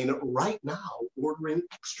online right now ordering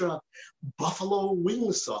extra buffalo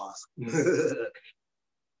wing sauce.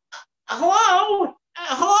 Hello?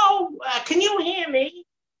 Hello? Can you hear me?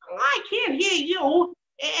 I can't hear you.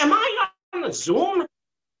 Am I on the Zoom?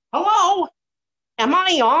 Hello? Am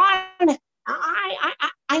I on?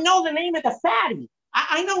 I know the name of the fatty.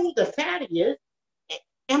 I know who the fatty is.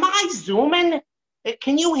 Am I zooming?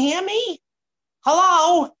 Can you hear me?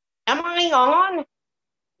 Hello? Am I on?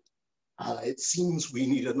 It seems we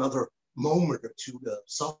need another moment or two to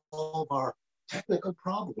solve our technical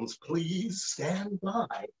problems. Please stand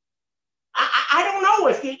by. I don't know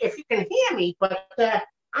if you can hear me, but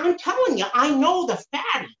I'm telling you, I know the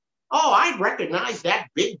fatty. Oh, I'd recognize that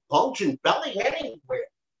big bulging belly anywhere.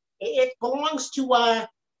 It belongs to oh,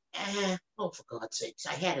 for God's sakes,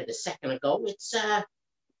 I had it a second ago. It's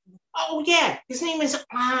oh yeah, his name is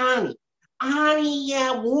Arnie. Arnie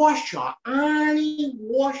Warshaw. Arnie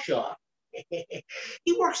Warshaw.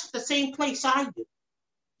 He works at the same place I do.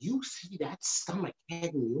 You see that stomach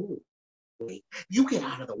heading your way, you get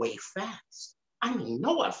out of the way fast. I mean,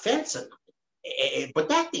 no offense or nothing, but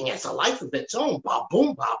that thing has a life of its own. Ba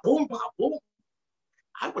boom, ba boom, ba boom.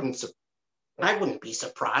 I wouldn't be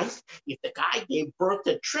surprised if the guy gave birth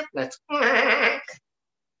to triplets. Hey,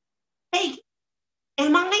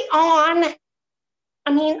 am I on?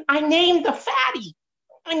 I mean, I named the fatty.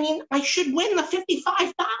 I mean, I should win the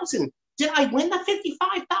 55,000. Did I win the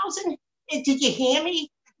 55,000? Did you hear me?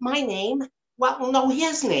 My name? Well, no,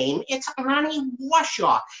 his name. It's Arnie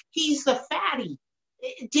Warshaw. He's the fatty.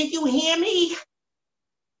 Did you hear me?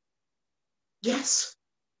 Yes,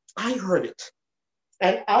 I heard it.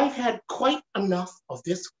 And I've had quite enough of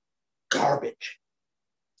this garbage.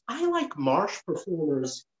 I like marsh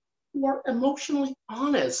performers who are emotionally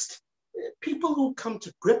honest, people who come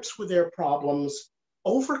to grips with their problems,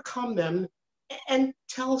 overcome them, and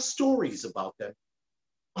tell stories about them.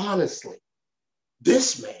 Honestly,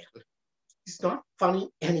 this man, he's not funny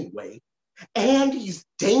anyway, and he's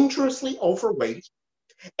dangerously overweight,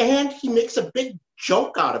 and he makes a big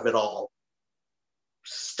joke out of it all.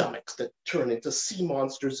 Stomachs that turn into sea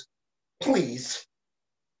monsters, please.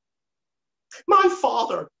 My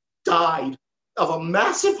father died of a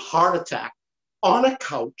massive heart attack on a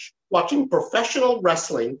couch watching professional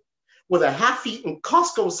wrestling with a half-eaten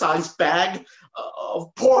Costco-sized bag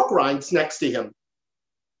of pork rinds next to him.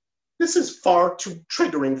 This is far too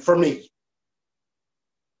triggering for me.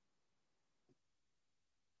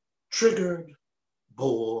 Triggered,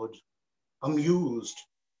 bored, amused,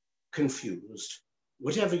 confused,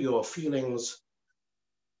 whatever your feelings,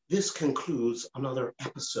 this concludes another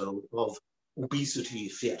episode of Obesity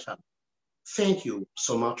Theater. Thank you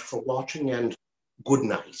so much for watching, and good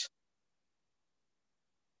night.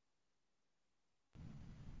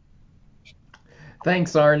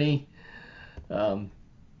 Thanks, Arnie.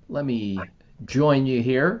 Let me join you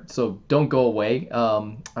here, so don't go away.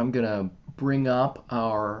 I'm going to bring up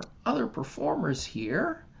our other performers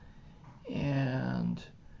here and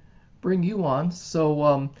bring you on.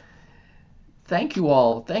 So thank you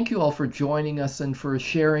all. Thank you all for joining us and for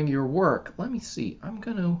sharing your work. Let me see. I'm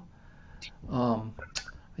going to,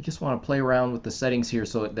 I just want to play around with the settings here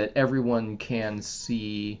so that everyone can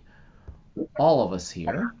see all of us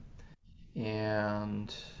here.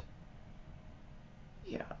 And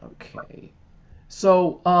yeah, okay.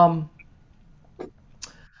 So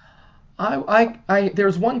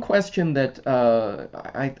there's one question that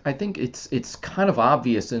I think it's kind of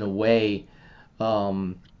obvious in a way,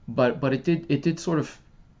 but it did sort of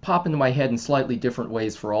pop into my head in slightly different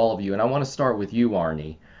ways for all of you, and I want to start with you,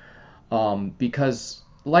 Arnie, because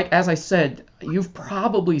like as I said, you've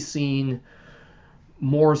probably seen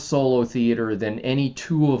more solo theater than any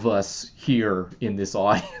two of us here in this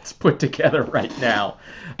audience put together right now.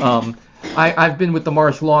 I've been with the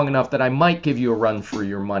Marsh long enough that I might give you a run for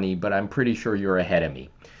your money, but I'm pretty sure you're ahead of me.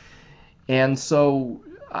 And so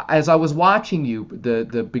as I was watching you,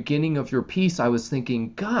 the beginning of your piece, I was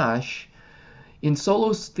thinking, gosh, in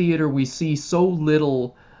solo theater we see so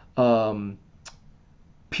little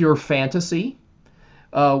pure fantasy.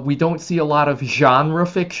 We don't see a lot of genre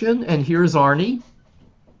fiction, and here's Arnie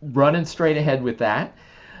running straight ahead with that.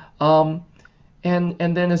 And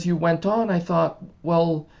then as you went on, I thought,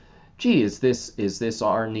 well, gee, is this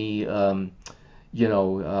Arnie,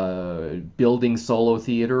 building solo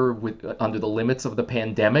theater under the limits of the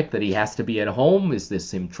pandemic that he has to be at home? Is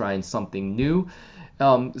this him trying something new?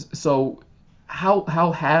 So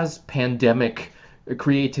how has pandemic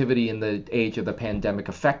creativity in the age of the pandemic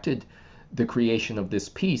affected the creation of this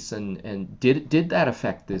piece, and did that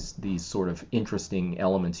affect these sort of interesting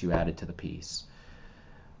elements you added to the piece?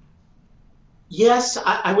 Yes,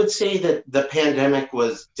 I would say that the pandemic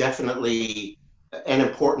was definitely an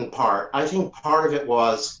important part. I think part of it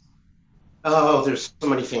was, there's so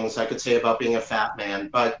many things I could say about being a fat man,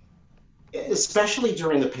 but especially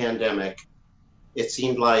during the pandemic, it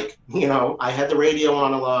seemed like, I had the radio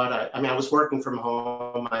on a lot. I was working from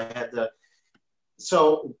home. I had the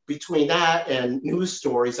so between that and news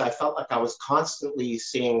stories, I felt like I was constantly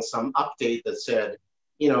seeing some update that said,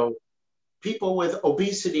 people with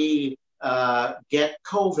obesity get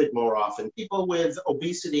COVID more often. People with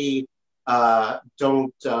obesity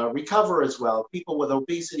don't recover as well. People with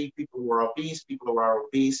obesity, people who are obese, people who are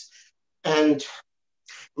obese. And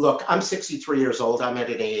look, I'm 63 years old. I'm at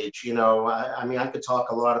an age, I mean, I could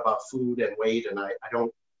talk a lot about food and weight, and I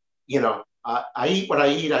don't, I eat what I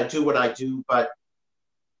eat, I do what I do,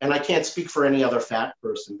 and I can't speak for any other fat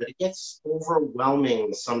person, but it gets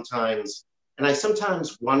overwhelming sometimes. And I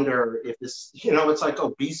sometimes wonder if this, it's like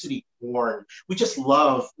obesity porn. We just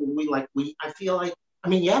love, I feel like, I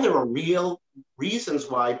mean, yeah, there are real reasons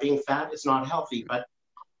why being fat is not healthy, but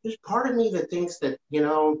there's part of me that thinks that,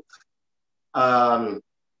 um,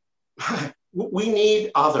 we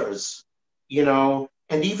need others, and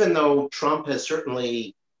even though Trump has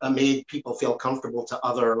certainly made people feel comfortable to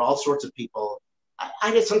all sorts of people,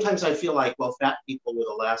 I just sometimes I feel like, well, fat people were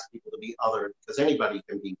the last people to be othered because anybody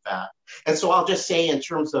can be fat. And so I'll just say, in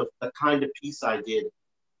terms of the kind of piece I did,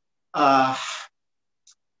 I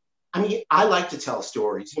mean, I like to tell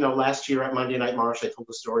stories. Last year at Monday Night Marsh, I told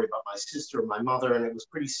a story about my sister and my mother, and it was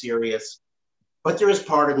pretty serious. But there is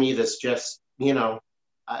part of me that's just,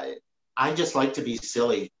 I just like to be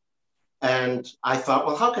silly. And I thought,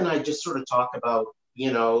 well, how can I just sort of talk about,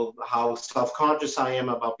 how self-conscious I am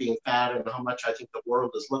about being fat and how much I think the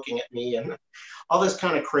world is looking at me and all this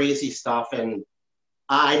kind of crazy stuff. And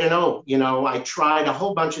I don't know, I tried a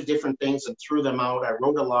whole bunch of different things and threw them out. I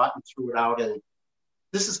wrote a lot and threw it out. And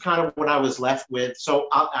this is kind of what I was left with. So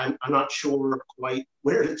I'm not sure quite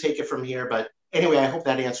where to take it from here, but anyway, I hope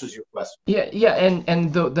that answers your question. Yeah,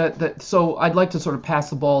 and so I'd like to sort of pass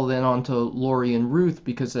the ball then on to Lori and Ruth,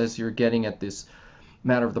 because as you're getting at this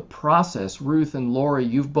matter of the process, Ruth and Lori,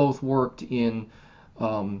 you've both worked in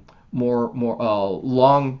more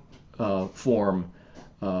long form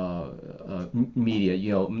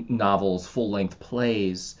media, novels, full-length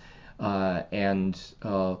plays, and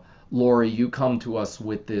Lori, you come to us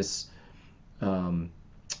with this.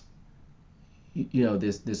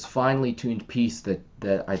 This finely tuned piece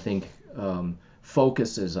that I think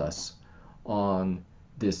focuses us on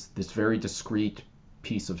this very discrete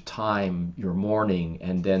piece of time, your mourning,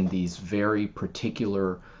 and then these very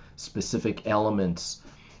particular specific elements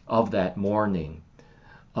of that mourning.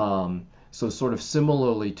 So sort of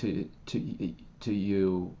similarly to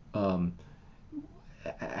you,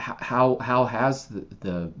 how has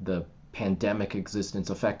the pandemic existence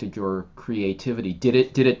affected your creativity?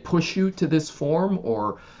 Did it push you to this form,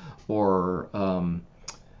 or Well,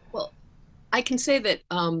 I can say that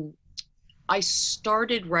I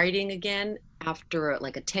started writing again after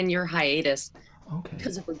like a 10-year hiatus okay.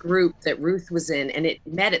 because of a group that Ruth was in, and it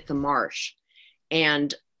met at the Marsh.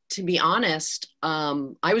 And to be honest,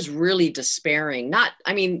 I was really despairing.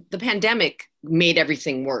 The pandemic made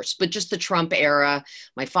everything worse, but just the Trump era,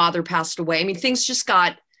 my father passed away. I mean,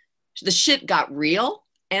 the shit got real.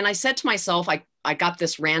 And I said to myself, I got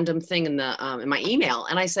this random thing in my email,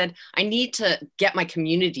 and I said, I need to get my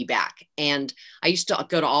community back. And I used to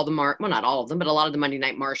go to all the well, not all of them, but a lot of the Monday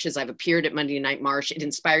Night Marshes. I've appeared at Monday Night Marsh. It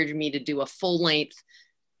inspired me to do a full-length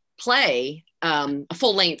play, a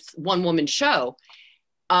full-length one-woman show.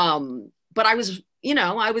 But I was,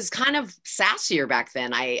 I was kind of sassier back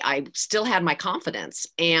then. I still had my confidence.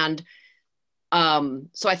 And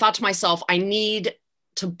so I thought to myself, I need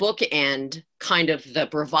to bookend kind of the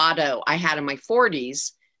bravado I had in my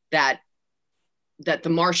 40s that the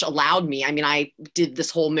Marsh allowed me. I mean, I did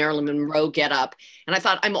this whole Marilyn Monroe get up, and I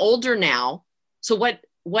thought, I'm older now. So what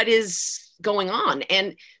is going on?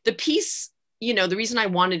 And the piece, the reason I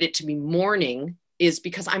wanted it to be mourning is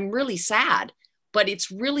because I'm really sad, but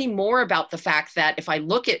it's really more about the fact that if I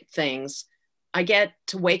look at things, I get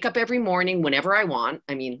to wake up every morning whenever I want.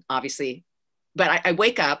 I mean, obviously, but I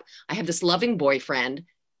wake up, I have this loving boyfriend,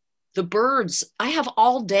 the birds, I have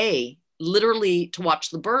all day literally to watch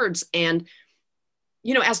the birds. And,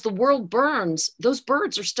 as the world burns, those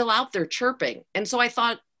birds are still out there chirping. And so I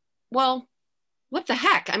thought, well, what the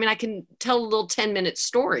heck? I mean, I can tell a little 10-minute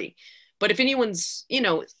story, but if anyone's,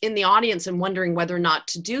 in the audience and wondering whether or not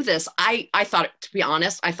to do this, I thought, to be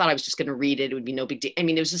honest, I thought I was just going to read it. It would be no big deal. I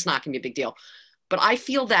mean, it was just not going to be a big deal, but I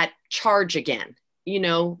feel that charge again.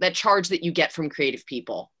 That charge that you get from creative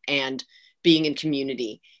people and being in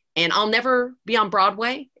community. And I'll never be on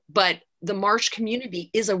Broadway, but the Marsh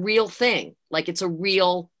community is a real thing. Like, it's a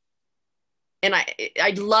real, and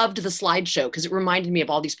I loved the slideshow because it reminded me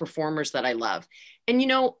of all these performers that I love. And,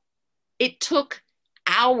 it took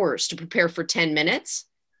hours to prepare for 10 minutes,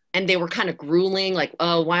 and they were kind of grueling, like,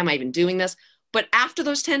 oh, why am I even doing this? But after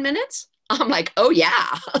those 10 minutes, I'm like, oh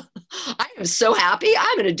yeah, I am so happy.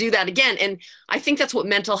 I'm going to do that again. And I think that's what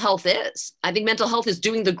mental health is. I think mental health is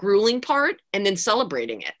doing the grueling part and then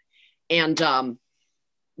celebrating it. And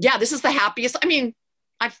yeah, this is the happiest. I mean,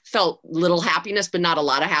 I've felt little happiness, but not a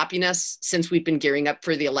lot of happiness since we've been gearing up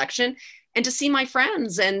for the election. And to see my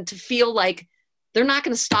friends and to feel like they're not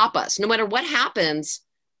going to stop us. No matter what happens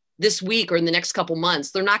this week or in the next couple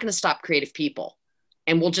months, they're not going to stop creative people.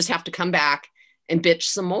 And we'll just have to come back and bitch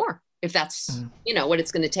some more if that's, what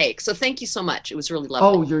it's going to take. So thank you so much. It was really lovely.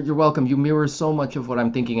 Oh, you're welcome. You mirror so much of what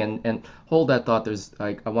I'm thinking, and hold that thought.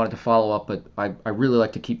 I wanted to follow up, but I really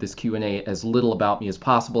like to keep this Q&A as little about me as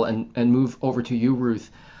possible and move over to you, Ruth.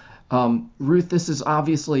 Ruth, this is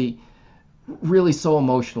obviously really so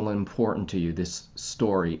emotional and important to you, this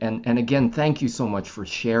story. And again, thank you so much for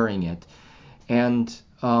sharing it. And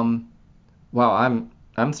wow,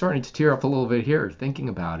 I'm starting to tear up a little bit here thinking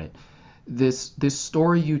about it. This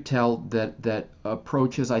story you tell that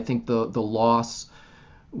approaches, I think, the loss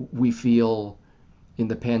we feel in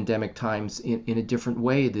the pandemic times in a different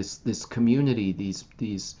way. This community,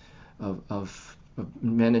 these of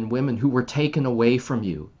men and women who were taken away from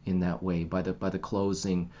you in that way by the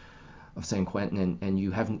closing of San Quentin, and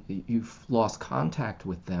you've lost contact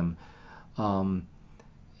with them,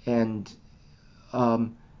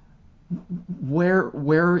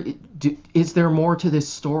 where is there more to this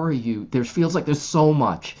story? There feels like there's so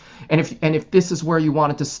much, and if this is where you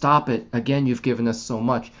wanted to stop it, again, you've given us so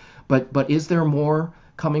much, but is there more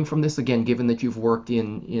coming from this, again, given that you've worked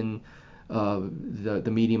in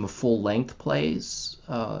the medium of full-length plays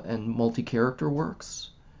and multi-character works?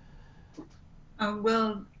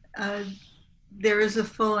 There is a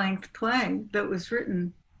full-length play that was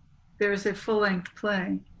written. There's a full-length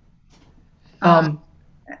play.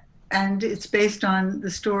 And it's based on the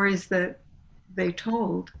stories that they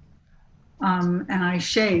told. And I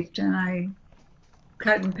shaped and I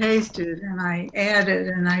cut and pasted and I added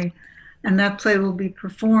and that play will be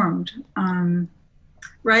performed.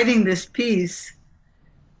 Writing this piece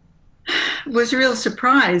was a real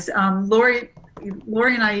surprise. Lori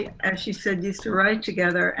and I, as she said, used to write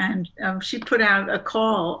together, and she put out a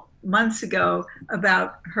call months ago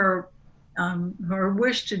about her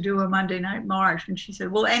wish to do a Monday Night Marsh, and she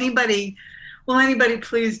said, will anybody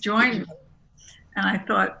please join me? And I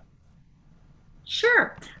thought,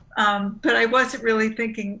 sure, but I wasn't really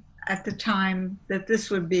thinking at the time that this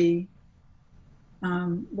would be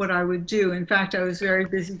what I would do. In fact, I was very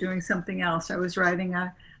busy doing something else. I was writing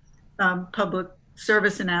a public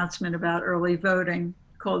service announcement about early voting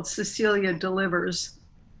called Cecilia Delivers,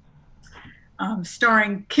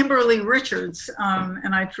 starring Kimberly Richards,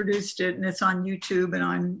 and I produced it, and it's on YouTube and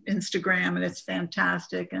on Instagram, and it's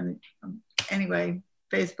fantastic. And anyway,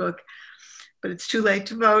 Facebook, but it's too late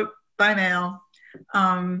to vote by mail.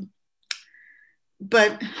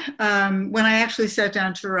 But when I actually sat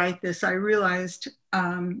down to write this, I realized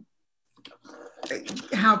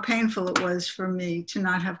how painful it was for me to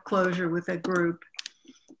not have closure with a group.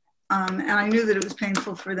 And I knew that it was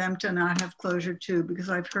painful for them to not have closure too, because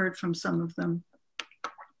I've heard from some of them.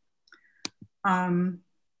 And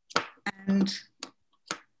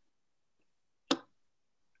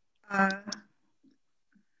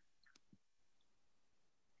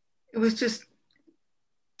it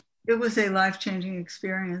was a life-changing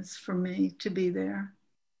experience for me to be there,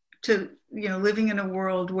 to, living in a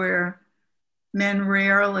world where men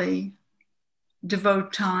rarely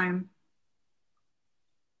devote time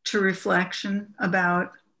to reflection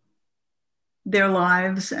about their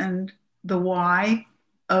lives and the why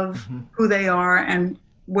of who they are and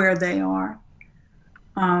where they are.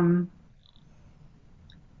 I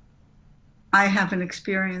haven't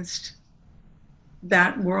experienced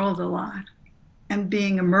that world a lot, and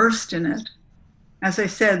being immersed in it. As I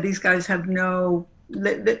said, these guys have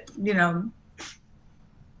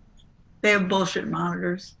they have bullshit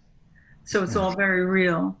monitors, so it's all very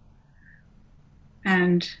real.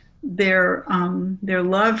 And their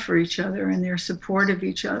love for each other and their support of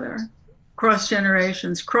each other, cross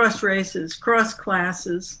generations, cross races, cross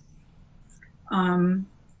classes, and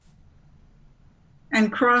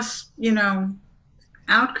cross,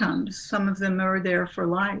 outcomes. Some of them are there for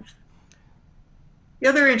life. The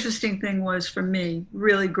other interesting thing was, for me,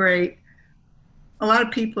 really great. A lot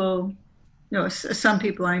of people, some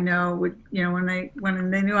people I know would,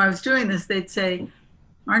 when they knew I was doing this, they'd say,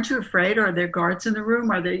 aren't you afraid? Are there guards in the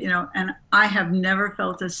room? Are they, and I have never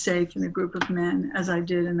felt as safe in a group of men as I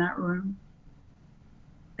did in that room.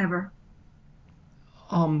 Ever.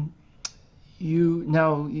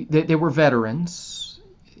 They were veterans.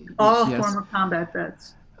 All yes. former combat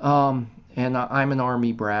vets. And I'm an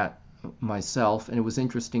Army brat. myself, and it was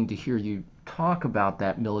interesting to hear you talk about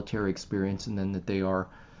that military experience and then that they are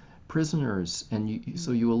prisoners. And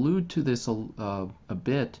so you allude to this a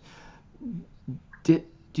bit. Do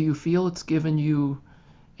you feel it's given you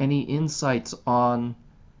any insights on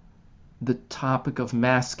the topic of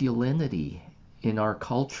masculinity in our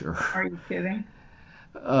culture? Are you kidding?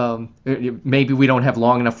 Maybe we don't have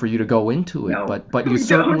long enough for you to go into it, No, but you we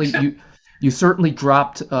certainly don't. you certainly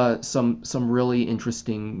dropped some really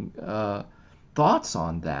interesting thoughts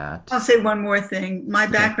on that. I'll say one more thing. My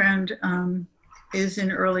Okay. background is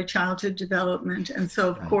in early childhood development. And so,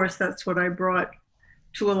 of Right. course, that's what I brought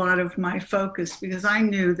to a lot of my focus, because I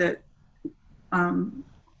knew that,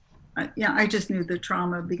 I just knew that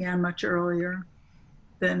trauma began much earlier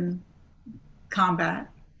than combat.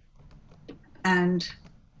 And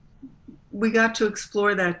we got to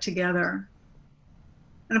explore that together.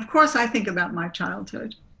 And of course, I think about my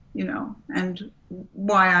childhood, and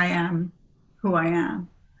why I am who I am.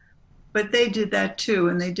 But they did that too,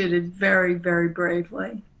 and they did it very, very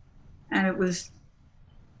bravely. And it was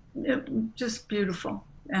just beautiful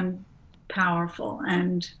and powerful.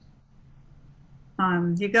 And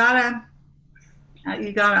you gotta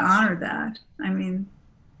honor that. I mean,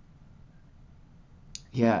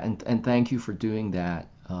 Yeah, and thank you for doing that.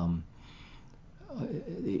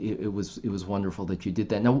 It was wonderful that you did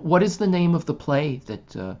that. Now, what is the name of the play that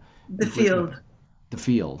the you've written? field. The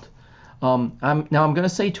Field. I'm going to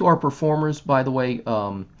say to our performers, by the way,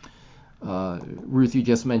 Ruth, you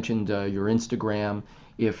just mentioned your Instagram.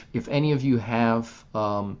 If any of you have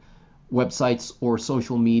websites or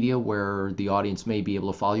social media where the audience may be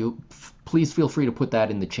able to follow you, please feel free to put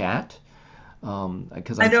that in the chat.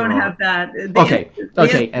 Because I I'm sure don't have that. Okay, The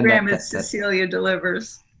okay, and Instagram that is Cecilia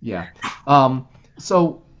Delivers. yeah.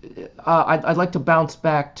 So I'd like to bounce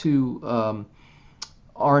back to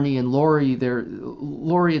Arnie and Lori.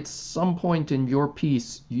 Lori, at some point in your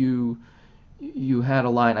piece, you had a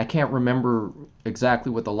line. I can't remember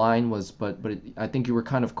exactly what the line was, but I think you were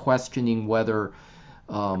kind of questioning whether,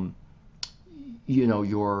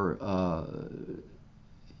 your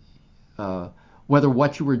whether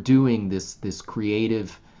what you were doing, this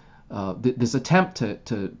creative, this attempt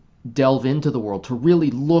to delve into the world, to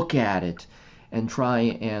really look at it and try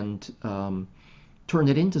and turn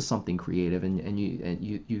it into something creative, and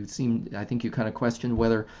you seemed, I think you kind of questioned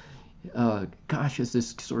whether, gosh, is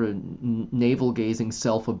this sort of navel-gazing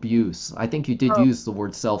self-abuse? I think you did Oh. use the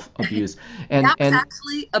word self-abuse, and That was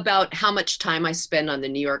actually about how much time I spend on the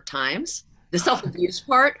New York Times, the self-abuse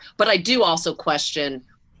part. But I do also question,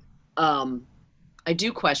 how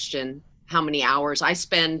many hours I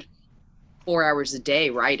spend. 4 hours a day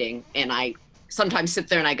writing, and I sometimes sit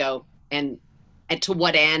there and I go, and to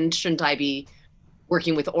what end? Shouldn't I be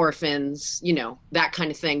working with orphans, that kind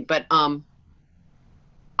of thing. But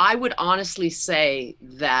I would honestly say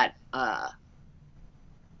that I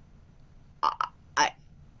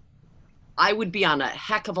would be on a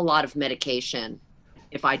heck of a lot of medication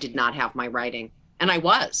if I did not have my writing. And I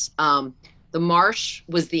was. The Marsh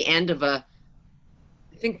was the end of I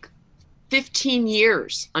think 15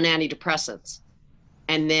 years on antidepressants.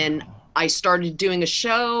 And then I started doing a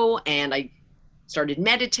show and I started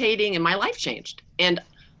meditating and my life changed. And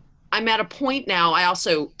I'm at a point now, I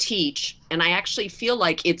also teach, and I actually feel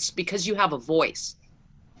like it's because you have a voice.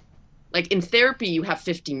 Like in therapy, you have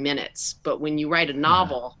 50 minutes, but when you write a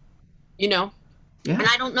novel, yeah. And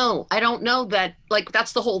I don't know that, like,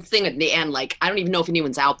 that's the whole thing at the end. Like, I don't even know if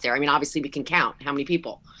anyone's out there. I mean, obviously we can count how many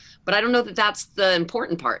people, but I don't know that that's the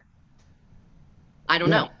important part. I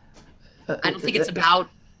don't know. I don't think it's about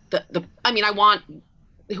I want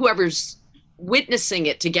whoever's witnessing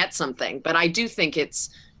it to get something, but I do think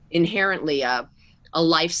it's inherently a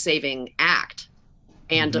life-saving act.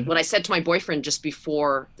 And what I said to my boyfriend just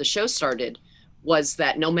before the show started was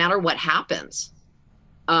that no matter what happens,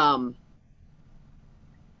 I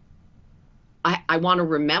want to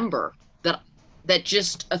remember that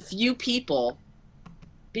just a few people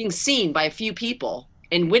being seen by a few people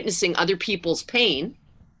and witnessing other people's pain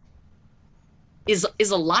is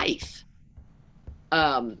a life,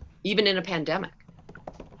 even in a pandemic.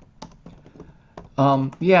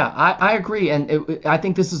 Yeah, I agree, and I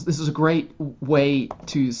think this is a great way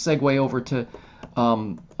to segue over to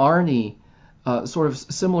Arnie. Sort of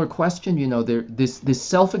similar question, this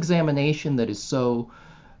self-examination that is so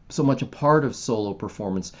much a part of solo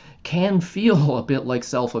performance can feel a bit like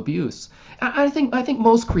self-abuse. I think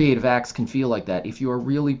most creative acts can feel like that if you are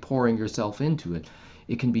really pouring yourself into it.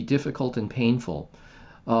 It can be difficult and painful.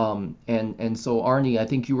 And so Arnie, I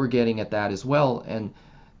think you were getting at that as well. And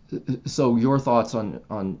So your thoughts on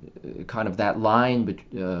kind of that line,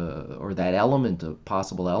 or that element of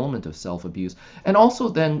possible element of self-abuse, and also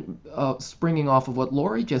then springing off of what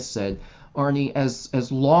Lori just said, Arnie,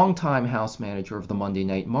 as longtime house manager of the Monday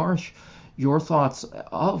Night Marsh, your thoughts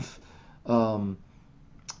of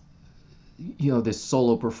this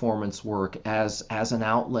solo performance work as an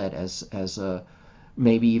outlet, as a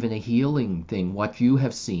maybe even a healing thing, what you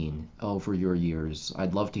have seen over your years.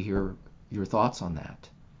 I'd love to hear your thoughts on that.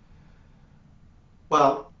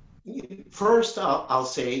 Well, first I'll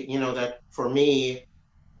say, that for me,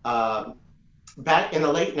 back in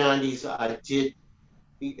the late 90s, I did,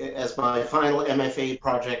 as my final MFA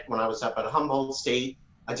project when I was up at Humboldt State,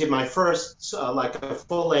 I did my first, like a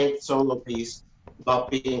full-length solo piece about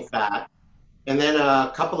being fat. And then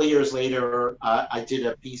a couple of years later, I did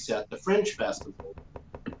a piece at the Fringe Festival.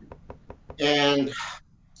 And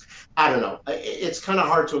I don't know, it's kind of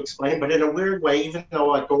hard to explain, but in a weird way, even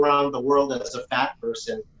though I go around the world as a fat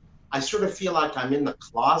person, I sort of feel like I'm in the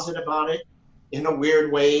closet about it in a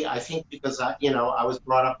weird way. I think because I was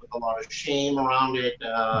brought up with a lot of shame around it.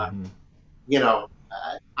 Mm-hmm.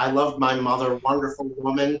 I loved my mother, wonderful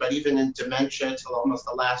woman, but even in dementia till almost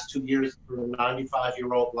the last 2 years of her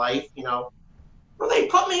 95-year-old life, well, they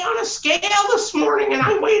put me on a scale this morning and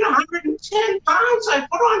I weighed 110 pounds. I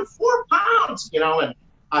put on 4 pounds, and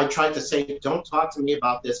I tried to say, don't talk to me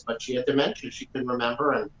about this, but she had dementia. She couldn't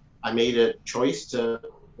remember. And I made a choice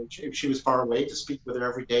if she was far away, to speak with her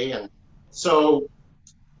every day. And so,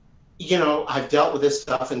 I've dealt with this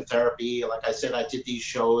stuff in therapy. Like I said, I did these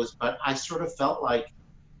shows, but I sort of felt like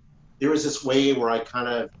there was this way where I kind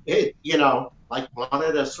of, like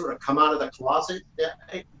wanted to sort of come out of the closet.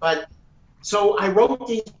 But so I wrote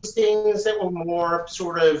these things that were more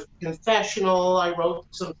sort of confessional. I wrote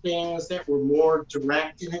some things that were more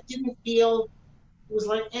direct, and it didn't feel, it was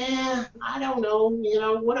like, I don't know,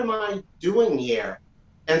 what am I doing here?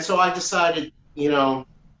 And so I decided, it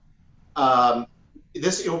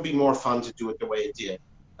would be more fun to do it the way it did.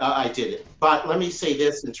 I did it. But let me say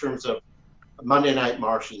this in terms of Monday Night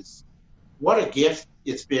Marshes. What a gift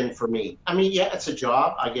it's been for me. I mean, yeah, it's a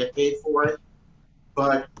job. I get paid for it.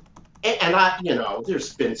 But, and I,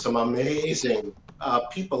 there's been some amazing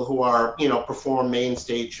people who are, perform main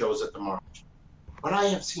stage shows at the Marsh. But I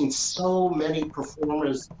have seen so many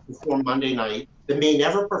performers perform Monday night that may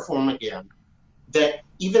never perform again, that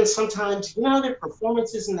even sometimes, their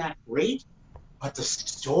performance isn't that great, but the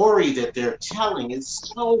story that they're telling is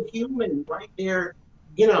so human, right there,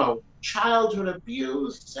 childhood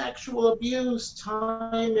abuse, sexual abuse,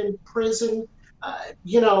 time in prison,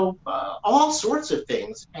 all sorts of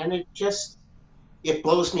things. And it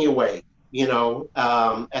blows me away,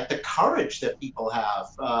 at the courage that people have.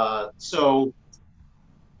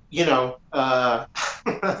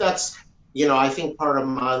 That's, I think part of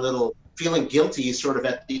my little feeling guilty is sort of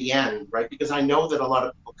at the end, right? Because I know that a lot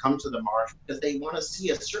of people come to the Marsh because they want to see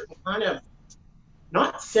a certain kind of,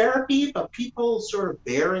 not therapy, but people sort of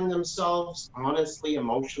bearing themselves honestly,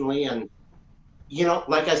 emotionally. And,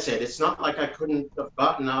 like I said, it's not like I couldn't have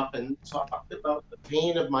gotten up and talked about the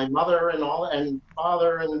pain of my mother and all, and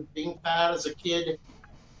father and being fat as a kid.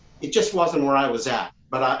 It just wasn't where I was at.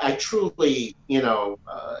 But I truly,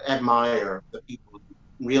 admire the people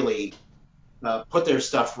who really put their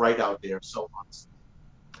stuff right out there so much.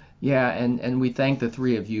 Yeah, and we thank the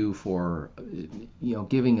three of you for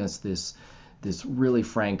giving us this really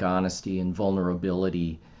frank honesty and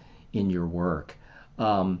vulnerability in your work.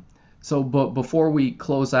 But before we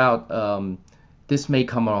close out, this may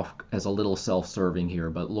come off as a little self-serving here,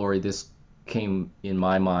 but Lori, this came in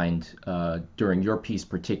my mind during your piece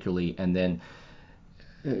particularly, and then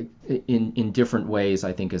in different ways,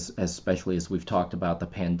 I think, especially as we've talked about the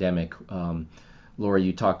pandemic. Lori,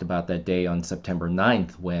 you talked about that day on September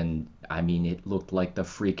 9th when, I mean, it looked like the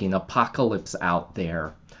freaking apocalypse out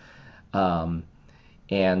there. And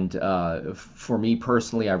for me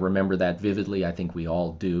personally, I remember that vividly. I think we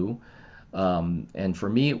all do. And for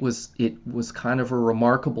me, it was kind of a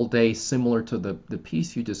remarkable day, similar to the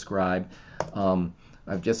piece you described.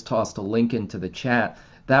 I've just tossed a link into the chat.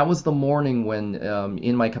 That was the morning when,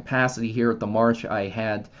 in my capacity here at the Marsh, I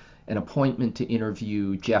had an appointment to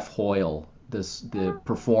interview Jeff Hoyle, the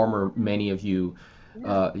performer many of you,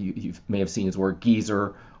 you may have seen his work,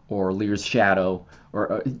 Geezer or Lear's Shadow,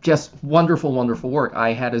 or just wonderful, wonderful work.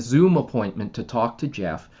 I had a Zoom appointment to talk to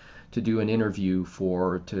Jeff, to do an interview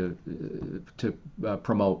to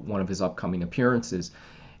promote one of his upcoming appearances.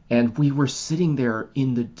 And we were sitting there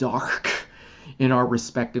in the dark in our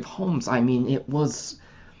respective homes. I mean, it was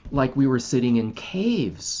like we were sitting in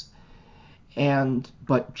caves.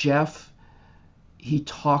 But Jeff, he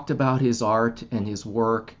talked about his art and his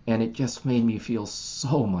work, and it just made me feel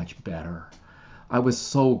so much better. I was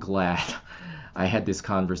so glad I had this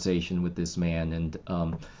conversation with this man.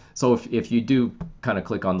 And so if you do kind of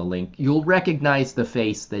click on the link, you'll recognize the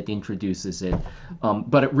face that introduces it.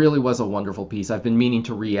 But it really was a wonderful piece. I've been meaning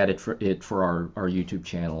to re-edit for our YouTube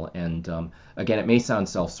channel. And again, it may sound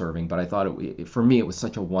self-serving, but I thought for me it was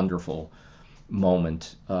such a wonderful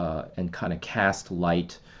moment, and kind of cast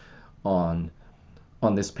light on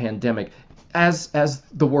this pandemic, as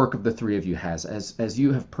the work of the three of you has, as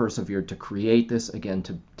you have persevered to create this, again,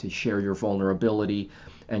 to share your vulnerability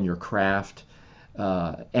and your craft.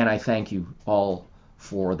 And I thank you all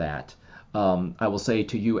for that. I will say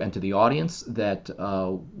to you and to the audience that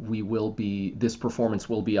this performance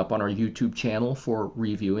will be up on our YouTube channel for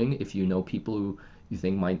reviewing. If you know people who you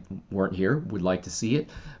think weren't here, would like to see it,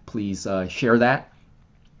 please share that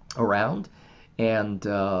around. And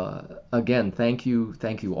again, thank you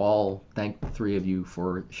all. Thank the three of you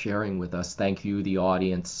for sharing with us. Thank you, the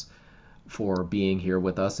audience, for being here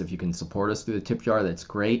with us. If you can support us through the tip jar, that's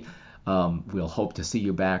great. We'll hope to see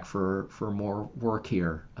you back for more work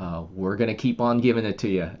here. We're going to keep on giving it to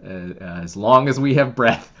you as long as we have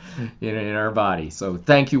breath in our body. So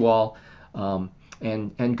thank you all,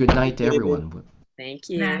 and good night to everyone. Thank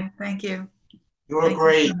you. Yeah, thank you. You're a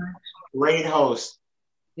great host.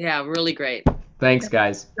 Yeah, really great. Thanks,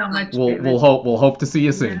 guys. So much. We'll hope to see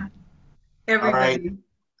you soon. Yeah. Everybody, Right.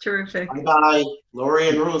 Terrific. Bye, Lori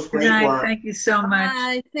and Ruth. Good Great night. work. Thank you so much.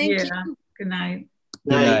 Bye. Thank you. Good night.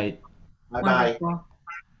 Good night. Bye bye. Wonderful.